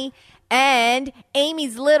Amy death. and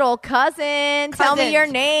Amy's little cousin. Tell me Cousins. your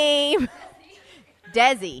name.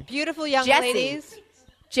 Desi. Beautiful young Jessie. ladies.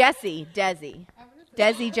 Desi, Jessie.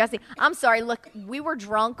 I'm sorry. Look, we were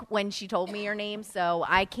drunk when she told me your name, so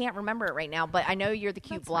I can't remember it right now. But I know you're the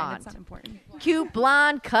cute blonde. It's not important. Cute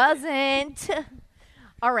blonde cousin.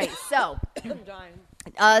 All right, so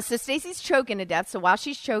so Stacy's choking to death. So while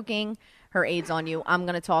she's choking her aids on you, I'm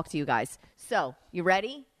going to talk to you guys. So you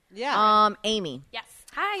ready? Yeah. Amy. Yes.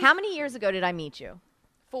 Hi. How many years ago did I meet you?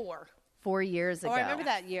 4. 4 years ago. Oh, I remember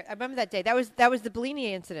that year. I remember that day. That was the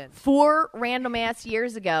Bellini incident. 4 random ass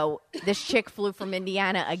years ago, this chick flew from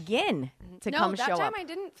Indiana again to No, come that show time up. I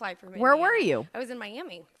didn't fly from Where Indiana. were you? I was in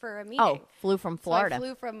Miami for a meeting. Oh, flew from Florida. So I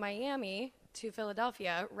flew from Miami to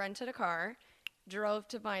Philadelphia, rented a car, drove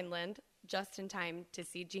to Vineland just in time to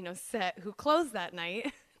see Gino's set, who closed that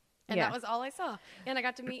night. And Yeah. that was all I saw. And I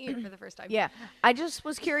got to meet you for the first time. Yeah. I just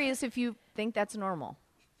was curious if you think that's normal.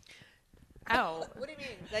 out. What do you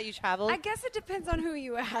mean? That you traveled? I guess it depends on who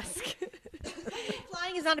you ask.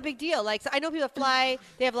 Flying is not a big deal. Like, so I know people that fly,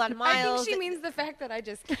 they have a lot of I miles. think she means the fact that I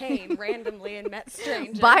just came randomly and met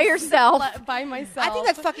strangers. By yourself. By myself. I think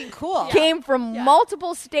that's fucking cool. Came from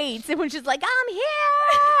multiple states and was just like, I'm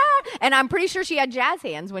here. And I'm pretty sure she had jazz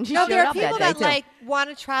hands when she No, showed there are up that people day, that too. like want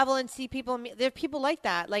to travel and see people. There are people like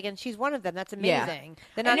that. Like, and she's one of them. That's amazing.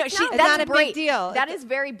 They're not, No, it's that's not a brave. big deal. That is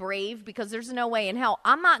very brave because there's no way in hell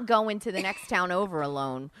I'm not going to the next town over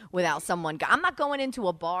alone without someone. I'm not going into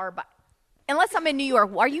a bar, unless I'm in New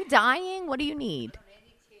York. Are you dying? What do you need?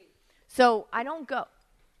 So I don't go.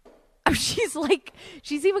 She's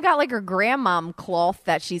even got like her grandmom cloth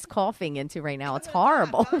that she's coughing into right now. It's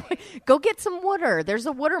horrible. Go get some water. There's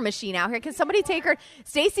a water machine out here. Can somebody take her?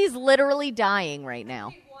 Stacy's literally dying right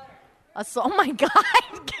now. Oh my God.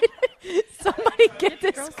 Somebody get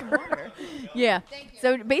this water. Yeah.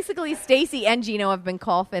 So basically Stacy and Gino have been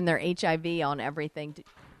coughing their HIV on everything.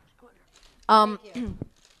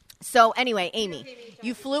 So anyway, Amy,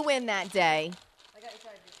 you flew in that day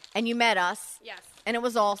and you met us. Yes. And it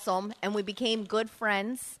was awesome, and we became good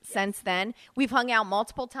friends since then. We've hung out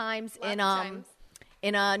multiple times in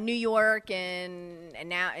New York and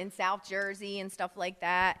now in South Jersey and stuff like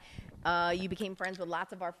that. You became friends with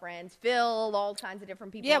lots of our friends, Phil, all kinds of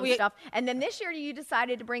different people and stuff. And then this year you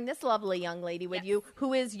decided to bring this lovely young lady with you,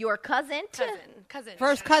 who is your cousin. Cousin.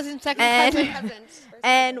 First cousin, second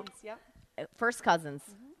cousin. First cousins.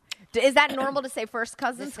 Is that normal to say first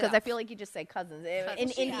cousins? Because I feel like you just say cousins. In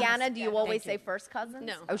Indiana, do you always say first cousins?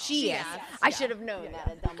 No. Oh, she is. I should have known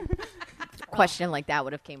that. A dumb question like that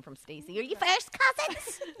would have came from Stacy. Are you first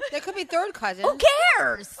cousins? There could be third cousin. Who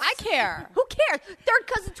cares? I care. Who cares? Third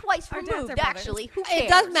cousin twice dads removed, are brothers. actually. Who cares? It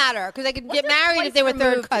does matter because they could What get does married twice if they were third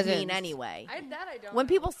removed cousins. mean anyway? I don't When know.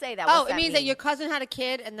 people say that, Oh, what's it means that mean? your cousin had a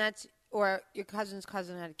kid, and or your cousin's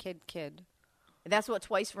cousin had a kid. That's what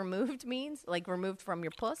twice removed means? Like removed from your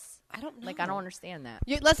puss? I don't know. Like, I don't understand that.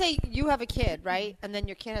 Let's say you have a kid, right? And then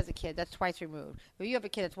your kid has a kid. That's twice removed. But you have a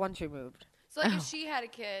kid, it's once removed. So like if she had a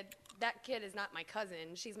kid, that kid is not my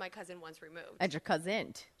cousin. She's my cousin once removed. And your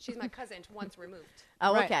cousin. She's my cousin once removed.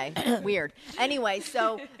 Oh, Right. okay. Weird. Anyway,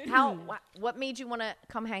 so what made you want to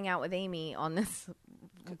come hang out with Amy on this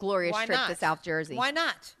glorious Why trip not? to South Jersey? Why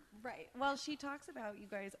not? Right. Well, she talks about you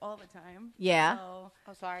guys all the time. Yeah? So,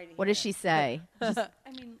 Oh, sorry. What does she say? I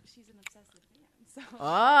mean, she's an obsessive fan. So.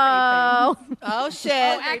 Oh. Oh, shit.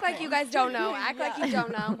 Act like you guys don't know. Act like you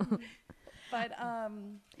don't know. But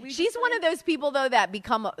She's one of those people, though, that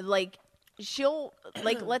become, like, she'll,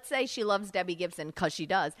 like, let's say she loves Debbie Gibson, because she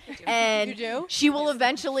does. And You do? she will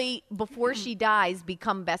eventually, before she dies,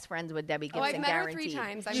 become best friends with Debbie Gibson, Oh, I've met her guaranteed. 3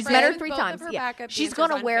 times. I'm She's friends met her with 3 both times. of her Yeah. backup She's dancers going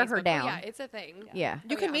to on wear her Facebook. down. Yeah, it's a thing. Yeah.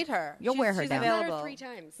 You can meet her. You'll wear her she's down. I've met available. her 3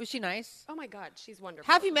 times. Was she nice? Oh my God, she's wonderful.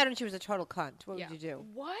 How have you met her and she was a total cunt? What Yeah. would you do?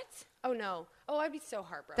 What? Oh no. Oh, I'd be so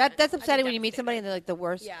heartbroken. That's I'd be upsetting when you meet devastated. somebody and they're like the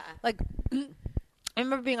worst. Yeah. Like, I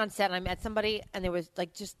remember being on set and I met somebody and there was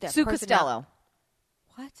like just that Sue personality- Costello.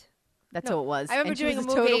 What? That's No, who it was. I remember And she doing was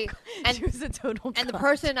a movie, total, and- she was a total And the cunt.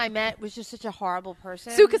 person I met was just such a horrible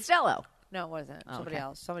person. Sue Costello. No, it wasn't. Oh, Somebody okay.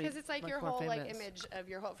 else. Somebody Because it's like much your more whole like famous. image of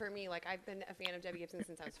your whole. For me, like I've been a fan of Debbie Gibson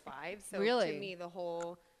since I was 5. So Really? to me, the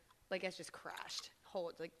whole like it's just crashed.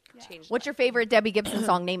 Whole like changed. What's your favorite Debbie Gibson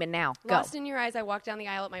song? Name it now. Go. Lost in Your Eyes? I walked down the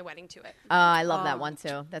aisle at my wedding to it. I love that one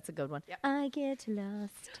too. That's a good one. Yep. I get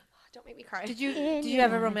lost. Don't make me cry. Did you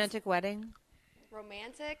have a romantic wedding?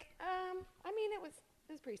 Romantic? I mean, it was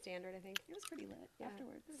pretty standard. I think it was pretty lit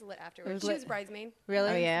afterwards. It was lit afterwards. was She lit. was bridesmaid. Really?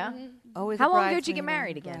 Oh yeah. Always How a long ago did you get bridesmaid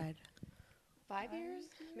married and a again? bride. 5 years,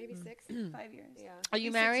 maybe 6. 5 years. Yeah. Are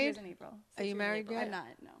you Be 6 married? years in April. Are you married yet? I'm not.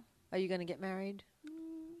 No. Are you going to get married?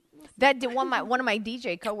 That did one of my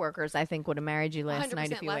DJ coworkers I think would have married you last 100%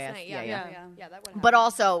 night if you last asked. night. Yeah, Yeah. that would. But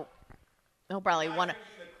also, he'll probably want to.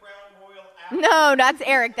 No, that's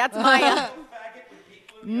Eric. That's Maya.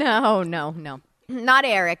 No, not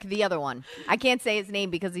Eric. The other one. I can't say his name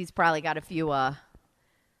because he's probably got a few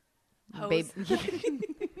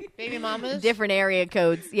Baby mamas? different area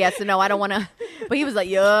codes. Yeah, so no, I don't want to. But he was like,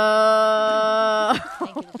 yo.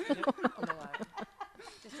 Thank you. Oh my God.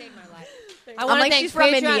 Just saved my life. I'm wanna like, thank she's from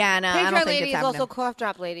Patreon. Indiana. I don't Patreon think lady it's is happening. also cough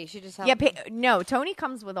drop lady. She just helped. Yeah, me. no, Tony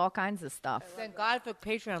comes with all kinds of stuff. Thank God for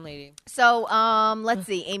Patreon lady. So, let's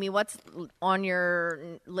see, Amy, what's on your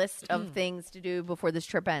list of things to do before this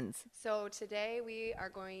trip ends? So today we are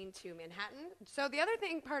going to Manhattan. So the other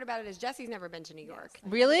part about it is Jesse's never been to New York.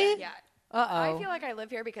 Really? Yeah. Uh-oh. I feel like I live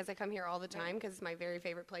here because I come here all the time because it's my very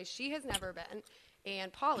favorite place. She has never been.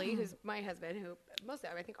 And Paulie, who's my husband, who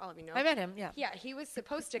I think all of you know. I met him, yeah. Yeah, he was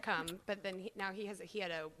supposed to come, but then he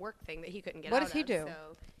had a work thing that he couldn't get What out does he of, do?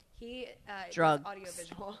 So He Drugs. does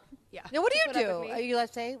audiovisual. Yeah. Now, what do Put you up do? with me. Are you,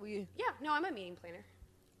 let's say, you Yeah. No, I'm a meeting planner.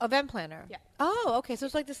 event planner? Yeah. Oh, okay. So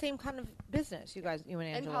it's like the same kind of business, you guys, you and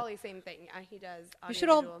And Angela. Polly, same thing. He does audiovisual. You should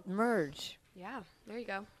all merge. Yeah. There you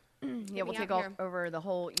go. Yeah, we'll me take out here. over the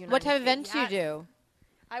whole United What type of States. events do you do?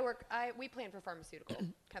 We plan for pharmaceutical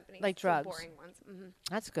companies. Like so drugs? boring ones.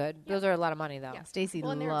 That's good. Those are a lot of money, though. Yeah. Stacy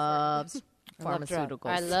Well, and they're loves I love drugs. pharmaceuticals.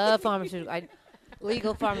 I love pharmaceuticals.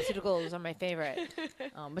 Legal pharmaceuticals are my favorite.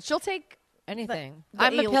 But she'll take Anything. the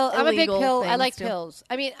I'm a pill. I'm a big illegal pill. I things, like too. pills.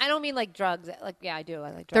 I mean, I don't mean like drugs. Like, yeah, I do.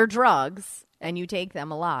 I like drugs. their drugs, and you take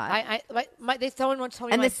them a lot. Someone once told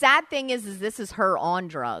me. And my, the sad thing is this is her on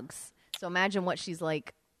drugs. So imagine what she's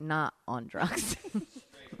like not on drugs.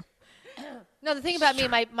 no, the thing about me,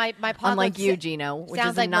 my pod Unlike looks- you, Gino, which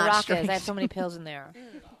sounds is like not maracas. strange. I have so many pills in there.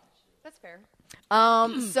 That's fair.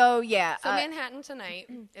 So yeah, So Manhattan tonight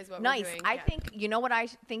is what nice. we're doing. I Yeah. think you know what I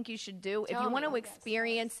think you should do if Tell you want me. to Yes,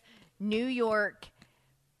 experience New York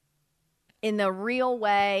in the real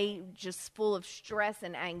way, just full of stress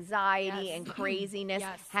and anxiety Yes. and craziness.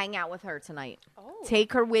 Yes. Hang out with her tonight. Oh.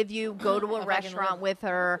 Take her with you. Go to a If I can restaurant live. with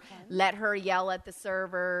her. Let her yell at the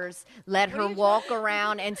servers. Let her walk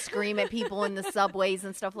around and scream at people in the subways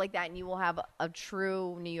and stuff like that, and you will have a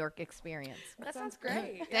true New York experience. That sounds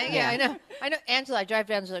great. Dang, yeah, I know. Angela, I drive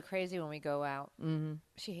Angela crazy when we go out. Mm-hmm.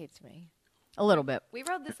 She hates me. A little bit. We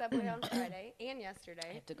rode the subway on Friday and yesterday.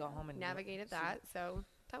 I have to go home and Navigated that, so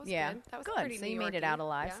that was Yeah, good. That was good. pretty So New you made it York-y. out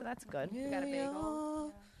alive, Yeah. so that's good. We got a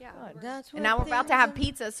bagel. Yeah. That's And now we're about to have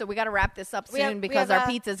pizza, so we got to wrap this up soon because our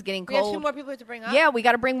pizza's getting We have cold. 2 more people to bring up. Yeah, we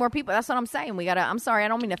got to bring more people. That's what I'm saying. We got to. I'm sorry, I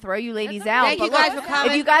don't mean to throw you ladies out. Thank you but guys look, for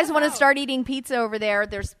coming. If you guys want to start eating pizza over there,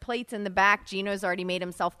 there's plates in the back. Gino's already made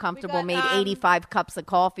himself comfortable. got, Made 85 cups of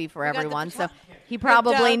coffee for got the everyone, so pita- he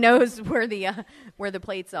probably Doug. knows where the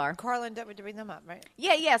plates are. Carla and Deborah to bring them up, right?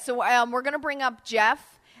 Yeah. So we're gonna bring up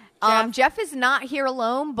Jeff. Jeff is not here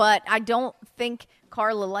alone, but I don't think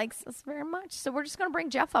Carla likes us very much, so we're just gonna bring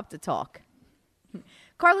Jeff up to talk.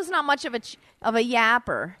 Carla's not much of a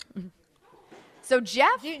yapper. So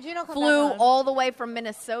Jeff Gino, come flew back on. all the way from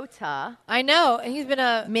Minnesota. I know. And he's been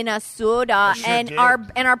a. Minnesota, Sure and did.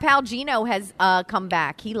 our pal Gino has come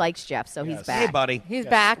back. He likes Jeff, so he's Yes. back. Hey, buddy. He's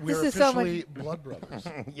back. We're This is so much. officially blood brothers.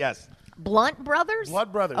 Yes. Blunt Brothers.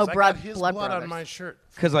 Blood brothers. Oh, I blood, got his blood blood brothers. on my shirt.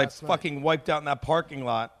 Because I last night. fucking wiped out in that parking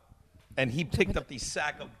lot, and he picked up the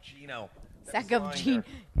sack of Gino. that Sack was of lying Gino.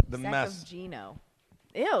 there. The Sack mess. of Gino.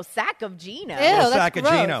 Ew, sack of Gino. Ew, Little that's sack of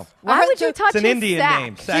gross. Gino. Why would you touch It's an his Indian sack?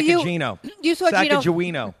 name. Sack you- of Gino. you saw Sack Gino- of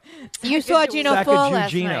Gino. You saw Gino Sack fall of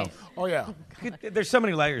last Gino. night. Oh yeah, There's so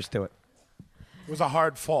many layers to it. it was a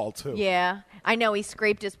hard fall too. Yeah, I know. He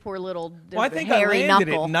scraped his poor little Well, I think I hairy landed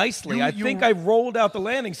knuckle. it nicely. You- I you- think I rolled out the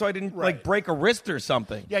landing so I didn't like Right. break a wrist or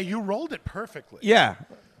something. Yeah, you rolled it perfectly. Yeah.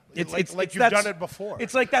 Like you've that- done it before.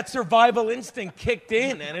 It's like that survival instinct kicked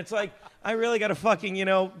in, and it's like I really got to fucking,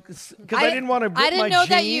 because I didn't want to rip I didn't my know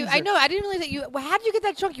that jeans you. I know. I didn't realize that you. Well, how did you get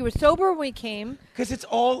that drunk? You were sober when we came. Because it's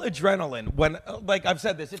all adrenaline. When, like I've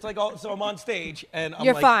said this, it's like so I'm on stage and I'm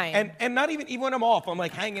You're like, fine. and not even when I'm off, I'm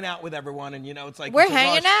like hanging out with everyone, and it's like We're it's a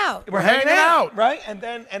hanging rush. out. We're hanging hanging out, out. right? And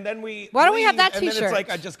then we. Why don't we have leave, that And then t-shirt? it's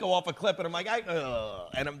like I just go off a clip, and I'm like,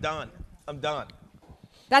 and I'm done. I'm done.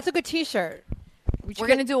 That's a good T-shirt. We're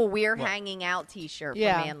going to do a We're Hanging Out T-shirt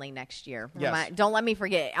Yeah. for Manly next year. Yes. Don't let me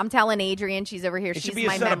forget. I'm telling Adrian, she's over here. It She's should be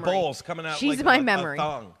my a set memory. of bowls coming out. She's like my a memory.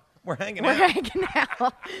 thong. We're hanging We're out. hanging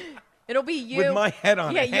out. It'll be you. With my head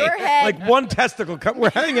on Yeah, it. your Hey, head. Like one testicle.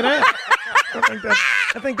 We're hanging out.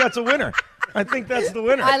 I think that's a winner. I think that's the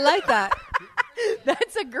winner. I like that.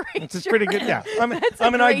 That's a great It's shirt. pretty good. Yeah, I'm That's a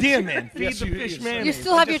an great idea shirt. man. Feed Yes, the you- fish yes, man. You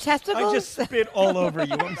still have your testicles? I just spit all over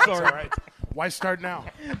you. I'm sorry. All right. Why start now?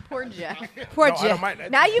 Poor Jeff. Poor No, I don't Jeff. mind.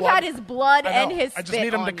 Now you've Blood- had his blood I know. and his I just spit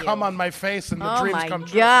need him to on come you. on my face and the Oh dreams my come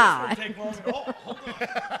true. God. Take long. Oh, hold on.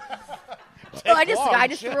 Oh, I long,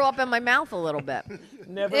 just shit. threw up in my mouth a little bit.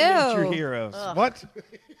 Never Ew. meet your heroes. What?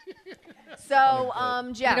 So,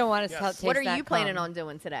 Jeff, You don't want to Yes. what are you planning on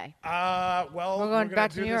doing today? Well, We're going gonna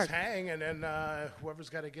back to do New this York. hang, and then whoever's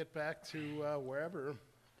got to get back to wherever.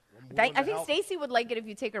 I'm I willing to think help. Stacy would like it if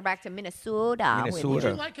you take her back to Minnesota. with you. Would you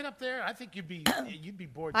like it up there? I think you'd be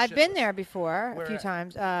bored. I've been shitless. there before Where a few at?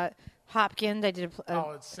 times. Hopkins. I did.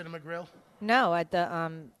 Oh, it's Cinema Grill. No, at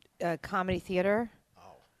the Comedy Theater.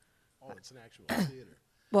 Oh, it's an actual theater.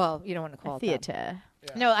 Well, you don't want to call it that. Theater.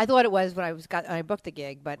 No, I thought it was when I booked the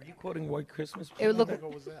gig, but Are you quoting White Christmas? it would look.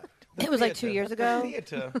 What was that? It was like 2 years ago.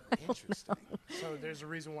 Theater. Interesting. So there's a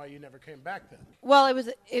reason why you never came back then. Well, it was.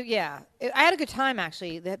 I had a good time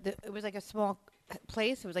actually. It was like a small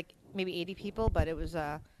place. It was like maybe 80 people, but it was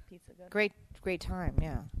a great time.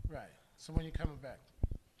 Yeah. Right. So when you coming back?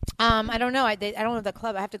 I don't know. I don't know the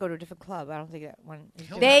club. I have to go to a different club. I don't think that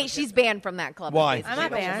one. She's banned from that club. Why? I'm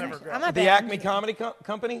not banned. I'm not The banned. Acme Comedy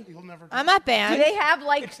Company? You'll never. I'm not Do banned. they have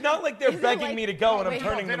like? It's not like they're begging like- me to go and I'm wait,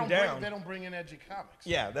 turning they them don't down. They don't bring in edgy comics.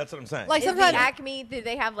 Yeah, that's what I'm saying. Like Is the sometimes. Acme? Do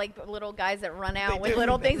they have like little guys that run out They with do.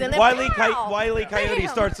 little things and then Wile pow! Coyote Bam!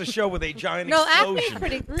 starts the show with a giant No, explosion. Acme's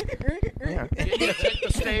pretty. You take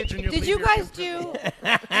the stage and you Did leave you your guys computer.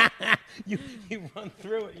 do? You run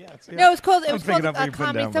through it, yes. No, it was called. It I'm was picking called up what you're putting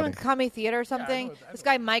comedy. down, Some buddy. comedy theater or something. I know. This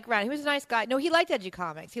guy Mike Brown. He was a nice guy. No, he liked edgy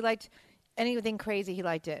comics. He liked anything crazy. He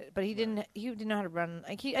liked it, but he didn't. He didn't know how to run.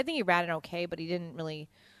 Like I think he ran it okay, but he didn't really.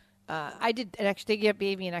 I did an extra. They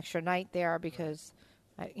gave me an extra night there because,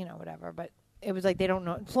 whatever. But it was like they don't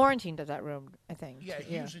know. Florentine does that room, I think. Yeah,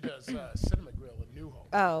 he usually does Cinema Grill in New Hope,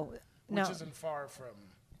 Oh no. which isn't far from.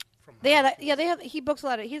 They had. They have. He books a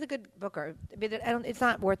lot of. He's a good booker. But it's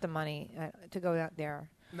not worth the money to go out there.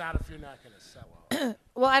 Not if you're not going to sell out.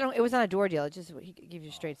 Well, I don't. It was not a door deal. It just he gives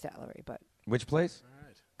you straight salary, but. Which place?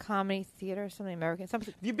 Comedy theater, something American.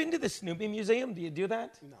 Something. Have you been to the Snoopy Museum? Do you do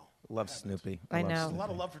that? No. Love Snoopy. I love know. There's a Snoopy. lot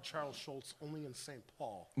of love for Charles Schultz only in St.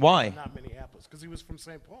 Paul. Why? Not Minneapolis, because he was from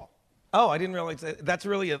St. Paul. Oh, I didn't realize that's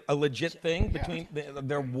really a legit thing between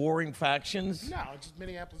their warring factions. No, just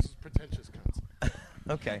Minneapolis is pretentious cunts.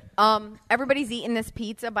 Okay. Everybody's eating this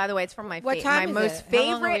pizza. By the way, it's from my What time is most it? How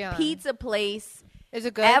long are we favorite on? pizza place Is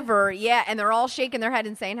it good? ever. Yeah, and they're all shaking their head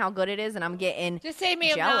and saying how good it is, and I'm getting Just say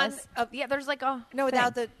me jealous. non- Yeah, there's like a No,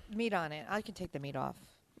 without the meat on it. I can take the meat off.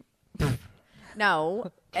 no,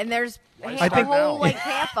 and there's I a think- whole like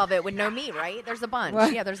half of it with no meat. Right? There's a bunch.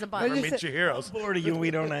 What? Yeah, there's a bunch. What did you Meet your heroes. Bored of you, we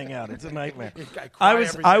don't hang out. It's a nightmare. I I cry was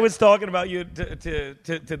every I day. was talking about you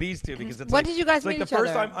to these two because it's When like, did you guys it's like meet the each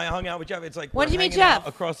first other? time I hung out with Jeff. It's like When we're did you meet hanging out Jeff?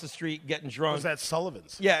 across the street getting drunk. Was that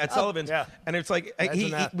Sullivan's? Yeah, at Sullivan's. Yeah. And it's like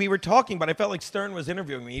Imagine that. we were talking, but I felt like Stern was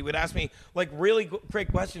interviewing me. He would ask me like really great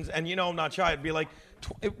questions, and I'm not shy. I'd be like,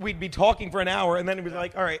 we'd be talking for an hour, and then he'd be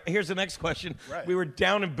like, all right, here's the next question. Right. We were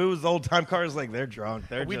down in booze the whole time. Car's like, they're drunk.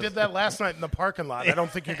 We did that last night in the parking lot. I don't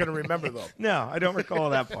think you're going to remember, though. No, I don't recall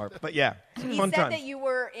that part. But yeah, He fun said time. that you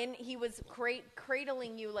were in. He was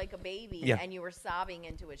cradling you like a baby, Yeah. and you were sobbing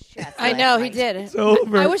into his chest. I last know he night. did. It's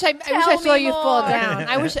over. I wish I Tell saw me you fall more. down.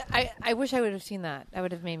 I wish I would have seen that. That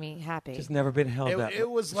would have made me happy. Just never been held that It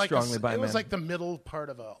was like strongly by it was men. like the middle part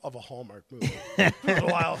of a Hallmark movie. For a little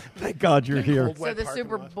while. Thank God you're here. Cold, So wet the parking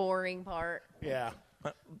super lot. boring part. Yeah.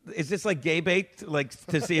 Is this like gay bait, like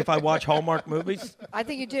to see if I watch Hallmark movies? I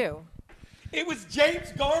think you do. It was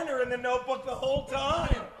James Garner in the Notebook the whole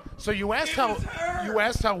time. So you asked It was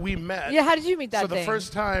her. how we met. Yeah, how did you meet that So the thing?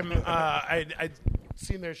 first time I'd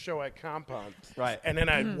seen their show at Compound, Right. And then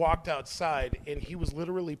I walked outside, and he was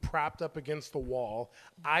literally propped up against the wall,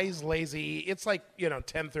 eyes lazy. It's like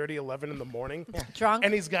 10:30, 11 in the morning, Drunk?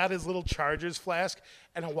 and he's got his little Chargers flask.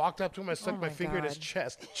 And I walked up to him, I stuck my my finger in his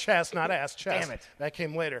God. chest, not ass, chest. Damn it. That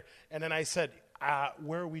came later, and then I said,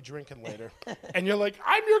 "Where are we drinking later?" And you're like,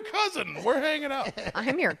 "I'm your cousin. We're hanging out."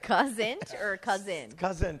 I'm your cousin or cousin.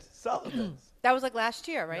 Cousin Sullivan. That was like last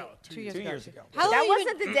year, right? No, 2 years ago. How long That have you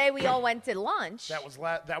wasn't the day we all went to lunch. That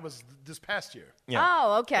was this past year. Yeah.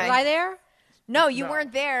 Oh, okay. Was I there? No, you No,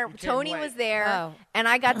 weren't there. you came Tony late. was there, Oh. and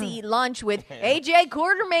I got to eat lunch with AJ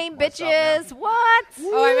Quartermain, What's up, bitches. What?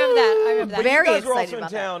 Oh, I remember that. I remember that. Very you guys were excited also in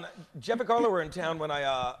about that. town. Jeff and Carla were in town when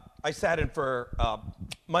I sat in for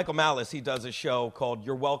Michael Malice. He does a show called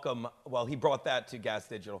You're Welcome. Well, he brought that to Gas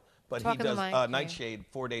Digital, but Talking he to does Mike, yeah. Nightshade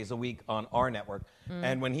 4 days a week on our network.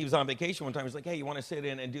 And when he was on vacation one time, he was like, "Hey, you want to sit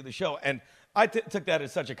in and do the show?" And I took that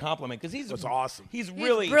as such a compliment because That's awesome. He's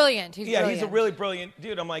really brilliant. He's he's a brilliant. really brilliant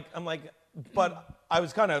dude. I'm like, but I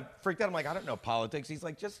was kind of freaked out. I'm like, I don't know politics. He's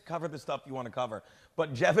like, just cover the stuff you want to cover.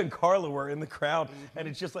 But Jeff and Carla were in the crowd, and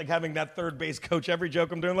it's just like having that third base coach. Every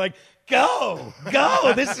joke I'm doing, like, go,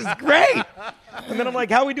 this is great. And then I'm like,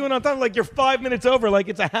 how are we doing on time? Like, you're 5 minutes over. Like,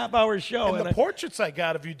 it's a half-hour show. And the portraits I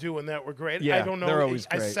got of you doing that were great. Yeah, I don't know. they're always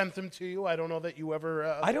I great. sent them to you. I don't know that you ever.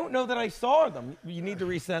 I don't know that I saw them. You need to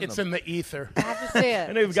resend It's them. in the ether. I have to see I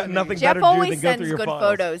it. know you've got nothing Jeff better to do always than go through sends your good files.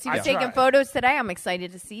 photos. He was I taking try. photos today. I'm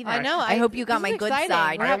excited to see that. I know. I hope you got this my is good exciting.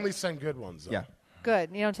 side. I only send good ones. Though. Yeah.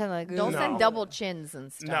 Good. You don't tend to like. Don't No. send double chins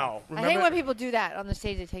and stuff. No. I hate when people do that on the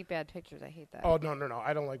stage. They take bad pictures. I hate that. Oh no.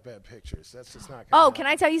 I don't like bad pictures. That's just not. Oh, can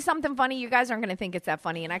I tell you something funny? You guys aren't going to think it's that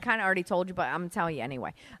funny, and I kind of already told you, but I'm going to tell you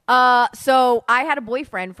anyway. So I had a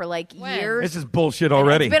boyfriend for like When? years. This is bullshit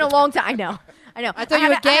already. It's been a long time. I know. I thought you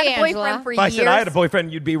were I had gay, a boyfriend Angela. for If I years. said I had a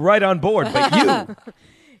boyfriend, you'd be right on board. But you,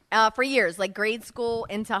 For years, like grade school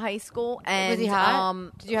into high school. And, Was he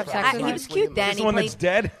hot? Did you have sex with he him? was cute then. This one that's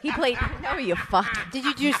dead? He played. No, you fuck. Did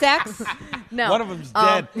you do sex? No. One of them's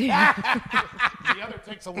dead. The other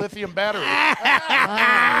takes a lithium battery.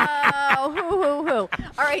 Oh, hoo.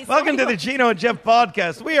 All right. So Welcome to the Gino and Jeff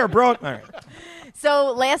podcast. We are brought. All right.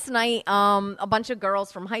 So last night, a bunch of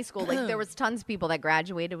girls from high school, like there was tons of people that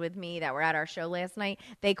graduated with me that were at our show last night.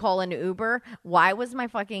 They call in Uber. Why was my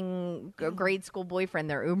fucking grade school boyfriend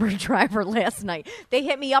their Uber driver last night? They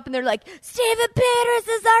hit me up and they're like, Steven Peters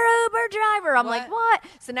is our Uber driver. I'm like, what?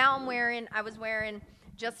 So now I was wearing,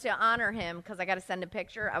 just to honor him, because I got to send a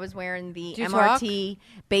picture, I was wearing the Do you MRT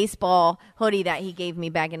baseball hoodie that he gave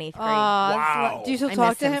me back in 8th grade. Wow. Do you still I talk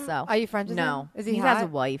miss to him? So. Are you friends with him? No. Is he has a hot?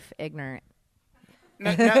 wife. Ignorant.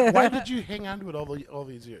 Now, why did you hang on to it all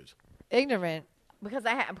these years? Ignorant. Because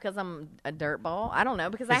I'm a dirtball. I don't know.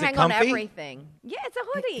 Because I Is it hang on comfy? everything. Yeah, it's a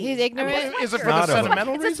hoodie. He's ignorant? Is it for Not the a-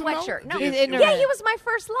 sentimental It's a reason? though? sweatshirt. No. He's It- ignorant. Yeah, he was my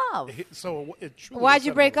first love. So it truly Why'd is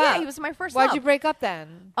you break sentimental. up? Yeah, he was my first Why'd love. you break up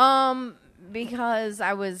then? Because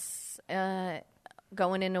I was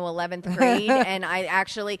going into 11th grade, and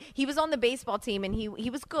he was on the baseball team, and he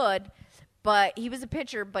was good, but he was a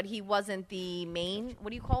pitcher, but he wasn't the main. What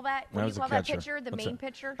do you call that? What I do was you a call that catcher. pitcher? The What's main that?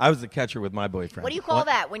 pitcher. I was the catcher with my boyfriend. What do you call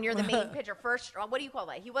that when you're the main pitcher? First, what do you call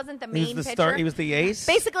that? He wasn't the He main was the pitcher. He was the ace.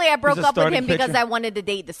 Basically, I broke He was a up with starting him because pitcher? I wanted to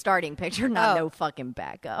date the starting pitcher, not Oh. no fucking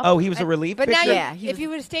backup. Oh, he was a relief But pitcher. now, Yeah, he if was- you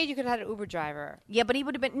would have stayed, you could have had an Uber driver. Yeah, but he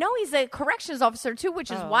would have been. No, he's a corrections officer too, which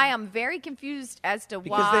is why I'm very confused as to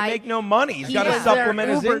Because why they make no money. He's he got to was supplement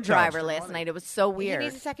their his Uber income. driver last night. It was so He weird.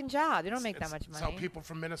 needs a second job. They don't make that much It's how money. people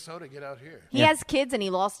from Minnesota get out here. He has kids and he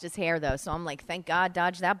lost his hair though, so I'm like, thank God,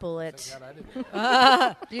 dodge that bullet. God,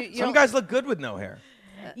 I didn't. You Some don't- guys look good with no hair.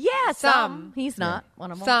 Yeah, Some. He's not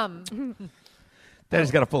one of them. Some. Daddy's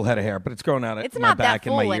got a full head of hair, but it's growing out It's at my not back that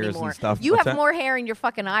and full my ears anymore. and stuff. You What's have that? more hair in your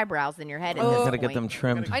fucking eyebrows than your head. At I this gotta point. get them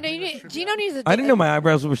trimmed. I know Gino needs a. I didn't know my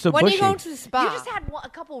eyebrows were so When bushy. are you going to the spa? You just had a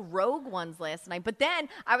couple rogue ones last night, but then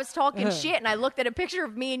I was talking shit and I looked at a picture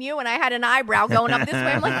of me and you and I had an eyebrow going up this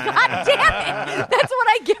way. I'm like, God damn it! That's what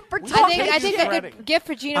I get for talking I think shit. a good gift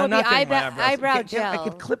for Gino I'm would be not getting my eyebrow eyebrows. gel. I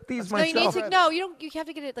could clip these No, you need myself. to. No, you don't. You have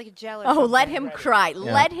to get it like a gel. Or Oh, something. let him try.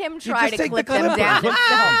 Let him You try just to take the clip them clipper. down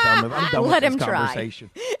I'm himself. done with Let this him try. conversation.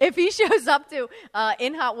 If he shows up to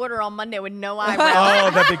In Hot Water on Monday with no eyebrows,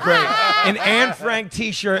 Oh, that'd be great. An Anne Frank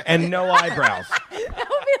T-shirt and no eyebrows. that would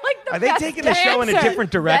be like the Are they best taking the day. show in a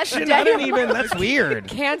different direction? day I didn't of even. That's weird.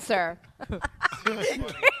 Cancer.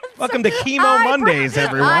 Welcome to Chemo Mondays,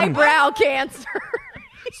 everyone. Eyebrow cancer.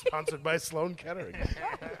 Sponsored by Sloan Kettering.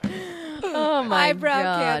 Oh my Eyebrow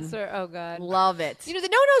God. cancer. Oh God. Love it. You know, no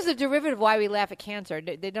one knows the derivative why we laugh at cancer.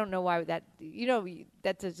 They don't know why that. You know,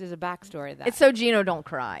 there's a backstory of that. It's so Gino don't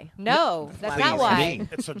cry. No, that's Please, not why. me.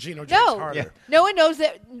 It's so Gino drinks No, harder. no one knows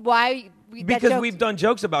that why. That Because joke- we've done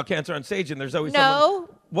jokes about cancer on stage, and there's always someone. No.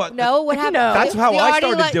 What? No, what happened? No. That's how The I Artie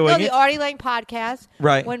started Lang- doing no, it. the Artie Lang podcast.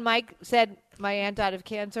 Right. When Mike said my aunt died of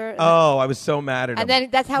cancer. Oh, I was so mad at him. And then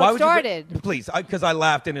that's how Why it would you started. please, because I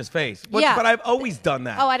laughed in his face. But, Yeah. but I've always done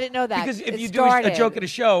that. Oh, I didn't know that. Because if It you do a started. joke at a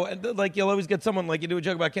show, and like you'll always get someone like you do a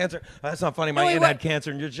joke about cancer. Oh, that's not funny. My No, aunt what- had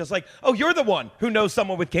cancer, and you're just like, oh, you're the one who knows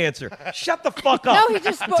someone with cancer. Shut the fuck up. No, he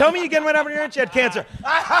just tell me again what happened to your aunt. She had cancer.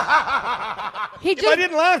 He If I just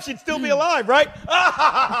didn't laugh, she'd still be alive, right?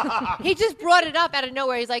 he just brought it up out of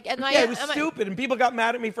nowhere. He's like, and my Yeah, it was stupid, and people got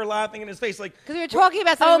mad at me for laughing in his face. Like, because we were talking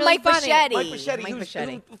about something Oh, really Mike funny. Bichetti. Mike Bichetti, Mike who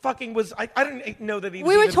Bichetti. fucking was. I didn't know that he was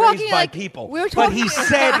We were even talking raised like- by people. we were but he talking-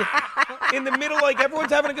 said in the middle, like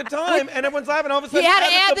everyone's having a good time, and everyone's laughing. All of a He sudden, had to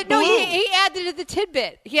out add of the the no. blue, He added the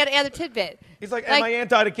tidbit. He had to add the tidbit. he's like, and my aunt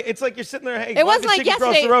died of cancer. It's like you're sitting there, hey, It why wasn't the like chicken across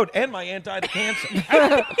yesterday. the road, and my aunt died of cancer.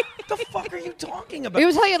 What the fuck are you talking about? He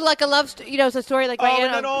was telling you like a love, it's a story like my Oh, aunt.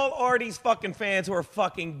 and then all Artie's fucking fans who are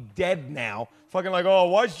fucking dead now, fucking like, oh,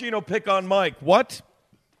 why's Gino pick on Mike? What?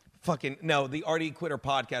 Fucking no, the Artie Quitter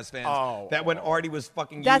podcast fans. Oh. That when Artie was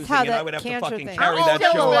fucking That's using how it, I that would have to cancer fucking thing- carry How that old show.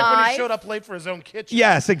 still Like when alive? he showed up late for his own kitchen.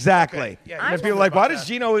 Yes, exactly. Yeah, and you if you're told me like, about why does that.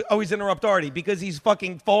 Gino always interrupt Artie? Because he's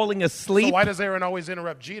fucking falling asleep. So why does Aaron always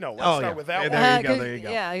interrupt Gino? Let's start with that Yeah, one. there you go. 'cause- There you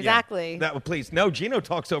go. yeah, exactly. That please. No, Gino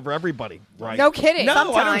talks over everybody. Right? No kidding. No, I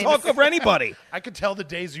Sometimes. don't talk over anybody. I could tell the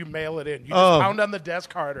days you mail it in. You just Oh. pound on the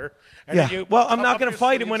desk harder. And Yeah. then you Well, I'm puff not up going to your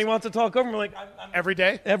fight him when he sleeves. wants to talk over. I'm like, I'm Every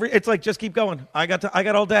day? It's like just keep going. I got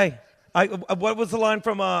all day. What was the line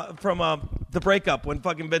from the breakup when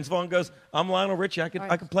fucking Vince Vaughn goes, "I'm Lionel Richie. I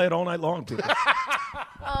could play it all night long, people."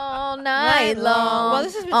 All night long. Well,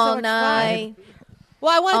 this has been so all much night.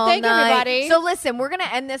 Well, I want to all thank night. everybody. So listen, we're going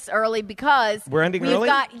to end this early because We're ending we've early?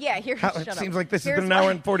 got Here, How- shut it up. seems like this has Here's been an hour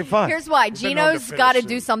why- and 45. Here's why been known to Gino's finish got to soon.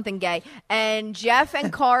 do something gay, and Jeff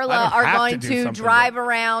and Carla I don't are have going to do to something drive gay.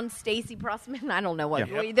 around. Stacy Prussman, I don't know what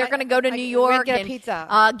Yeah. they're going to go to New we're gonna York get a and pizza.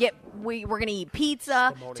 we're going to eat pizza.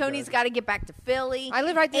 Spumoni Tony's Gardens. got to get back to Philly. I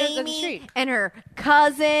live right there down the Amy street. and her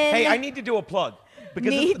cousin. Hey, I need to do a plug because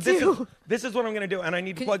Me this too. is what I'm going to do, and I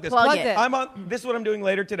need to plug this. plug Plug it. it. I'm on. This is what I'm doing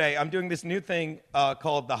later today. I'm doing this new thing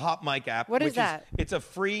called the Hot Mic app. What is which that? It's a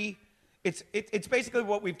free. It's basically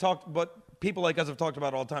what we've talked. What people like us have talked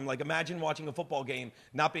about all the time. Like imagine watching a football game,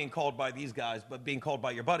 not being called by these guys, but being called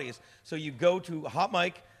by your buddies. So you go to Hot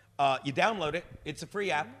Mic, you download it. It's a free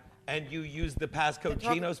app. And you use the passcode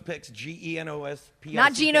Geno's Picks, GENOSPICS.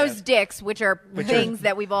 Not Gino's dicks, which are things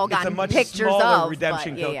that we've all It's a gotten much pictures smaller of.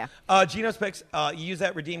 redemption but, code. Yeah. Geno's Picks, you use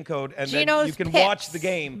that redeem code, and then Geno's you can Picks. watch the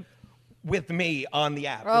game with me on the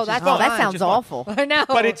app. Oh, which is that's fun. that fine. sounds Which is fun. awful. I know.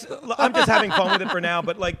 But I'm just having fun with it for now.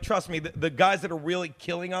 But like, trust me, the guys that are really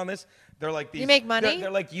killing on this, they're like these. You make money?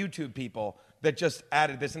 They're like YouTube people that just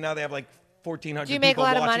added this, and now they have like 1,400 Do you make a people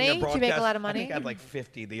lot of watching money? their Do you make a broadcast. lot of I money? think I had like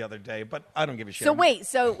 50 the other day, but I don't give a shit. So wait,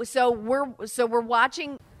 so we're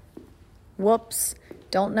watching. Whoops.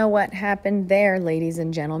 Don't know what happened there, ladies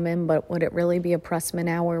and gentlemen, but would it really be a Prussman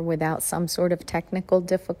hour without some sort of technical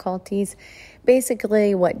difficulties?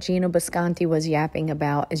 Basically, what Gino Bisconti was yapping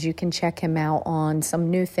about is you can check him out on some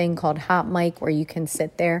new thing called Hot Mic, where you can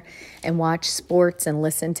sit there and watch sports and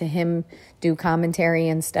listen to him do commentary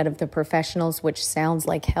instead of the professionals, which sounds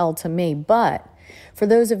like hell to me. But for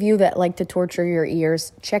those of you that like to torture your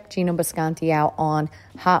ears, check Gino Bisconti out on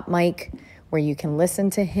Hot Mic, where you can listen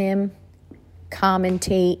to him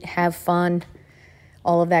commentate, have fun,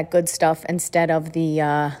 all of that good stuff instead of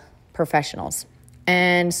the professionals.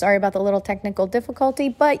 And sorry about the little technical difficulty,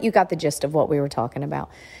 but you got the gist of what we were talking about.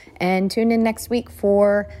 And tune in next week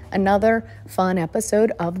for another fun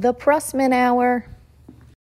episode of the Prussman Hour.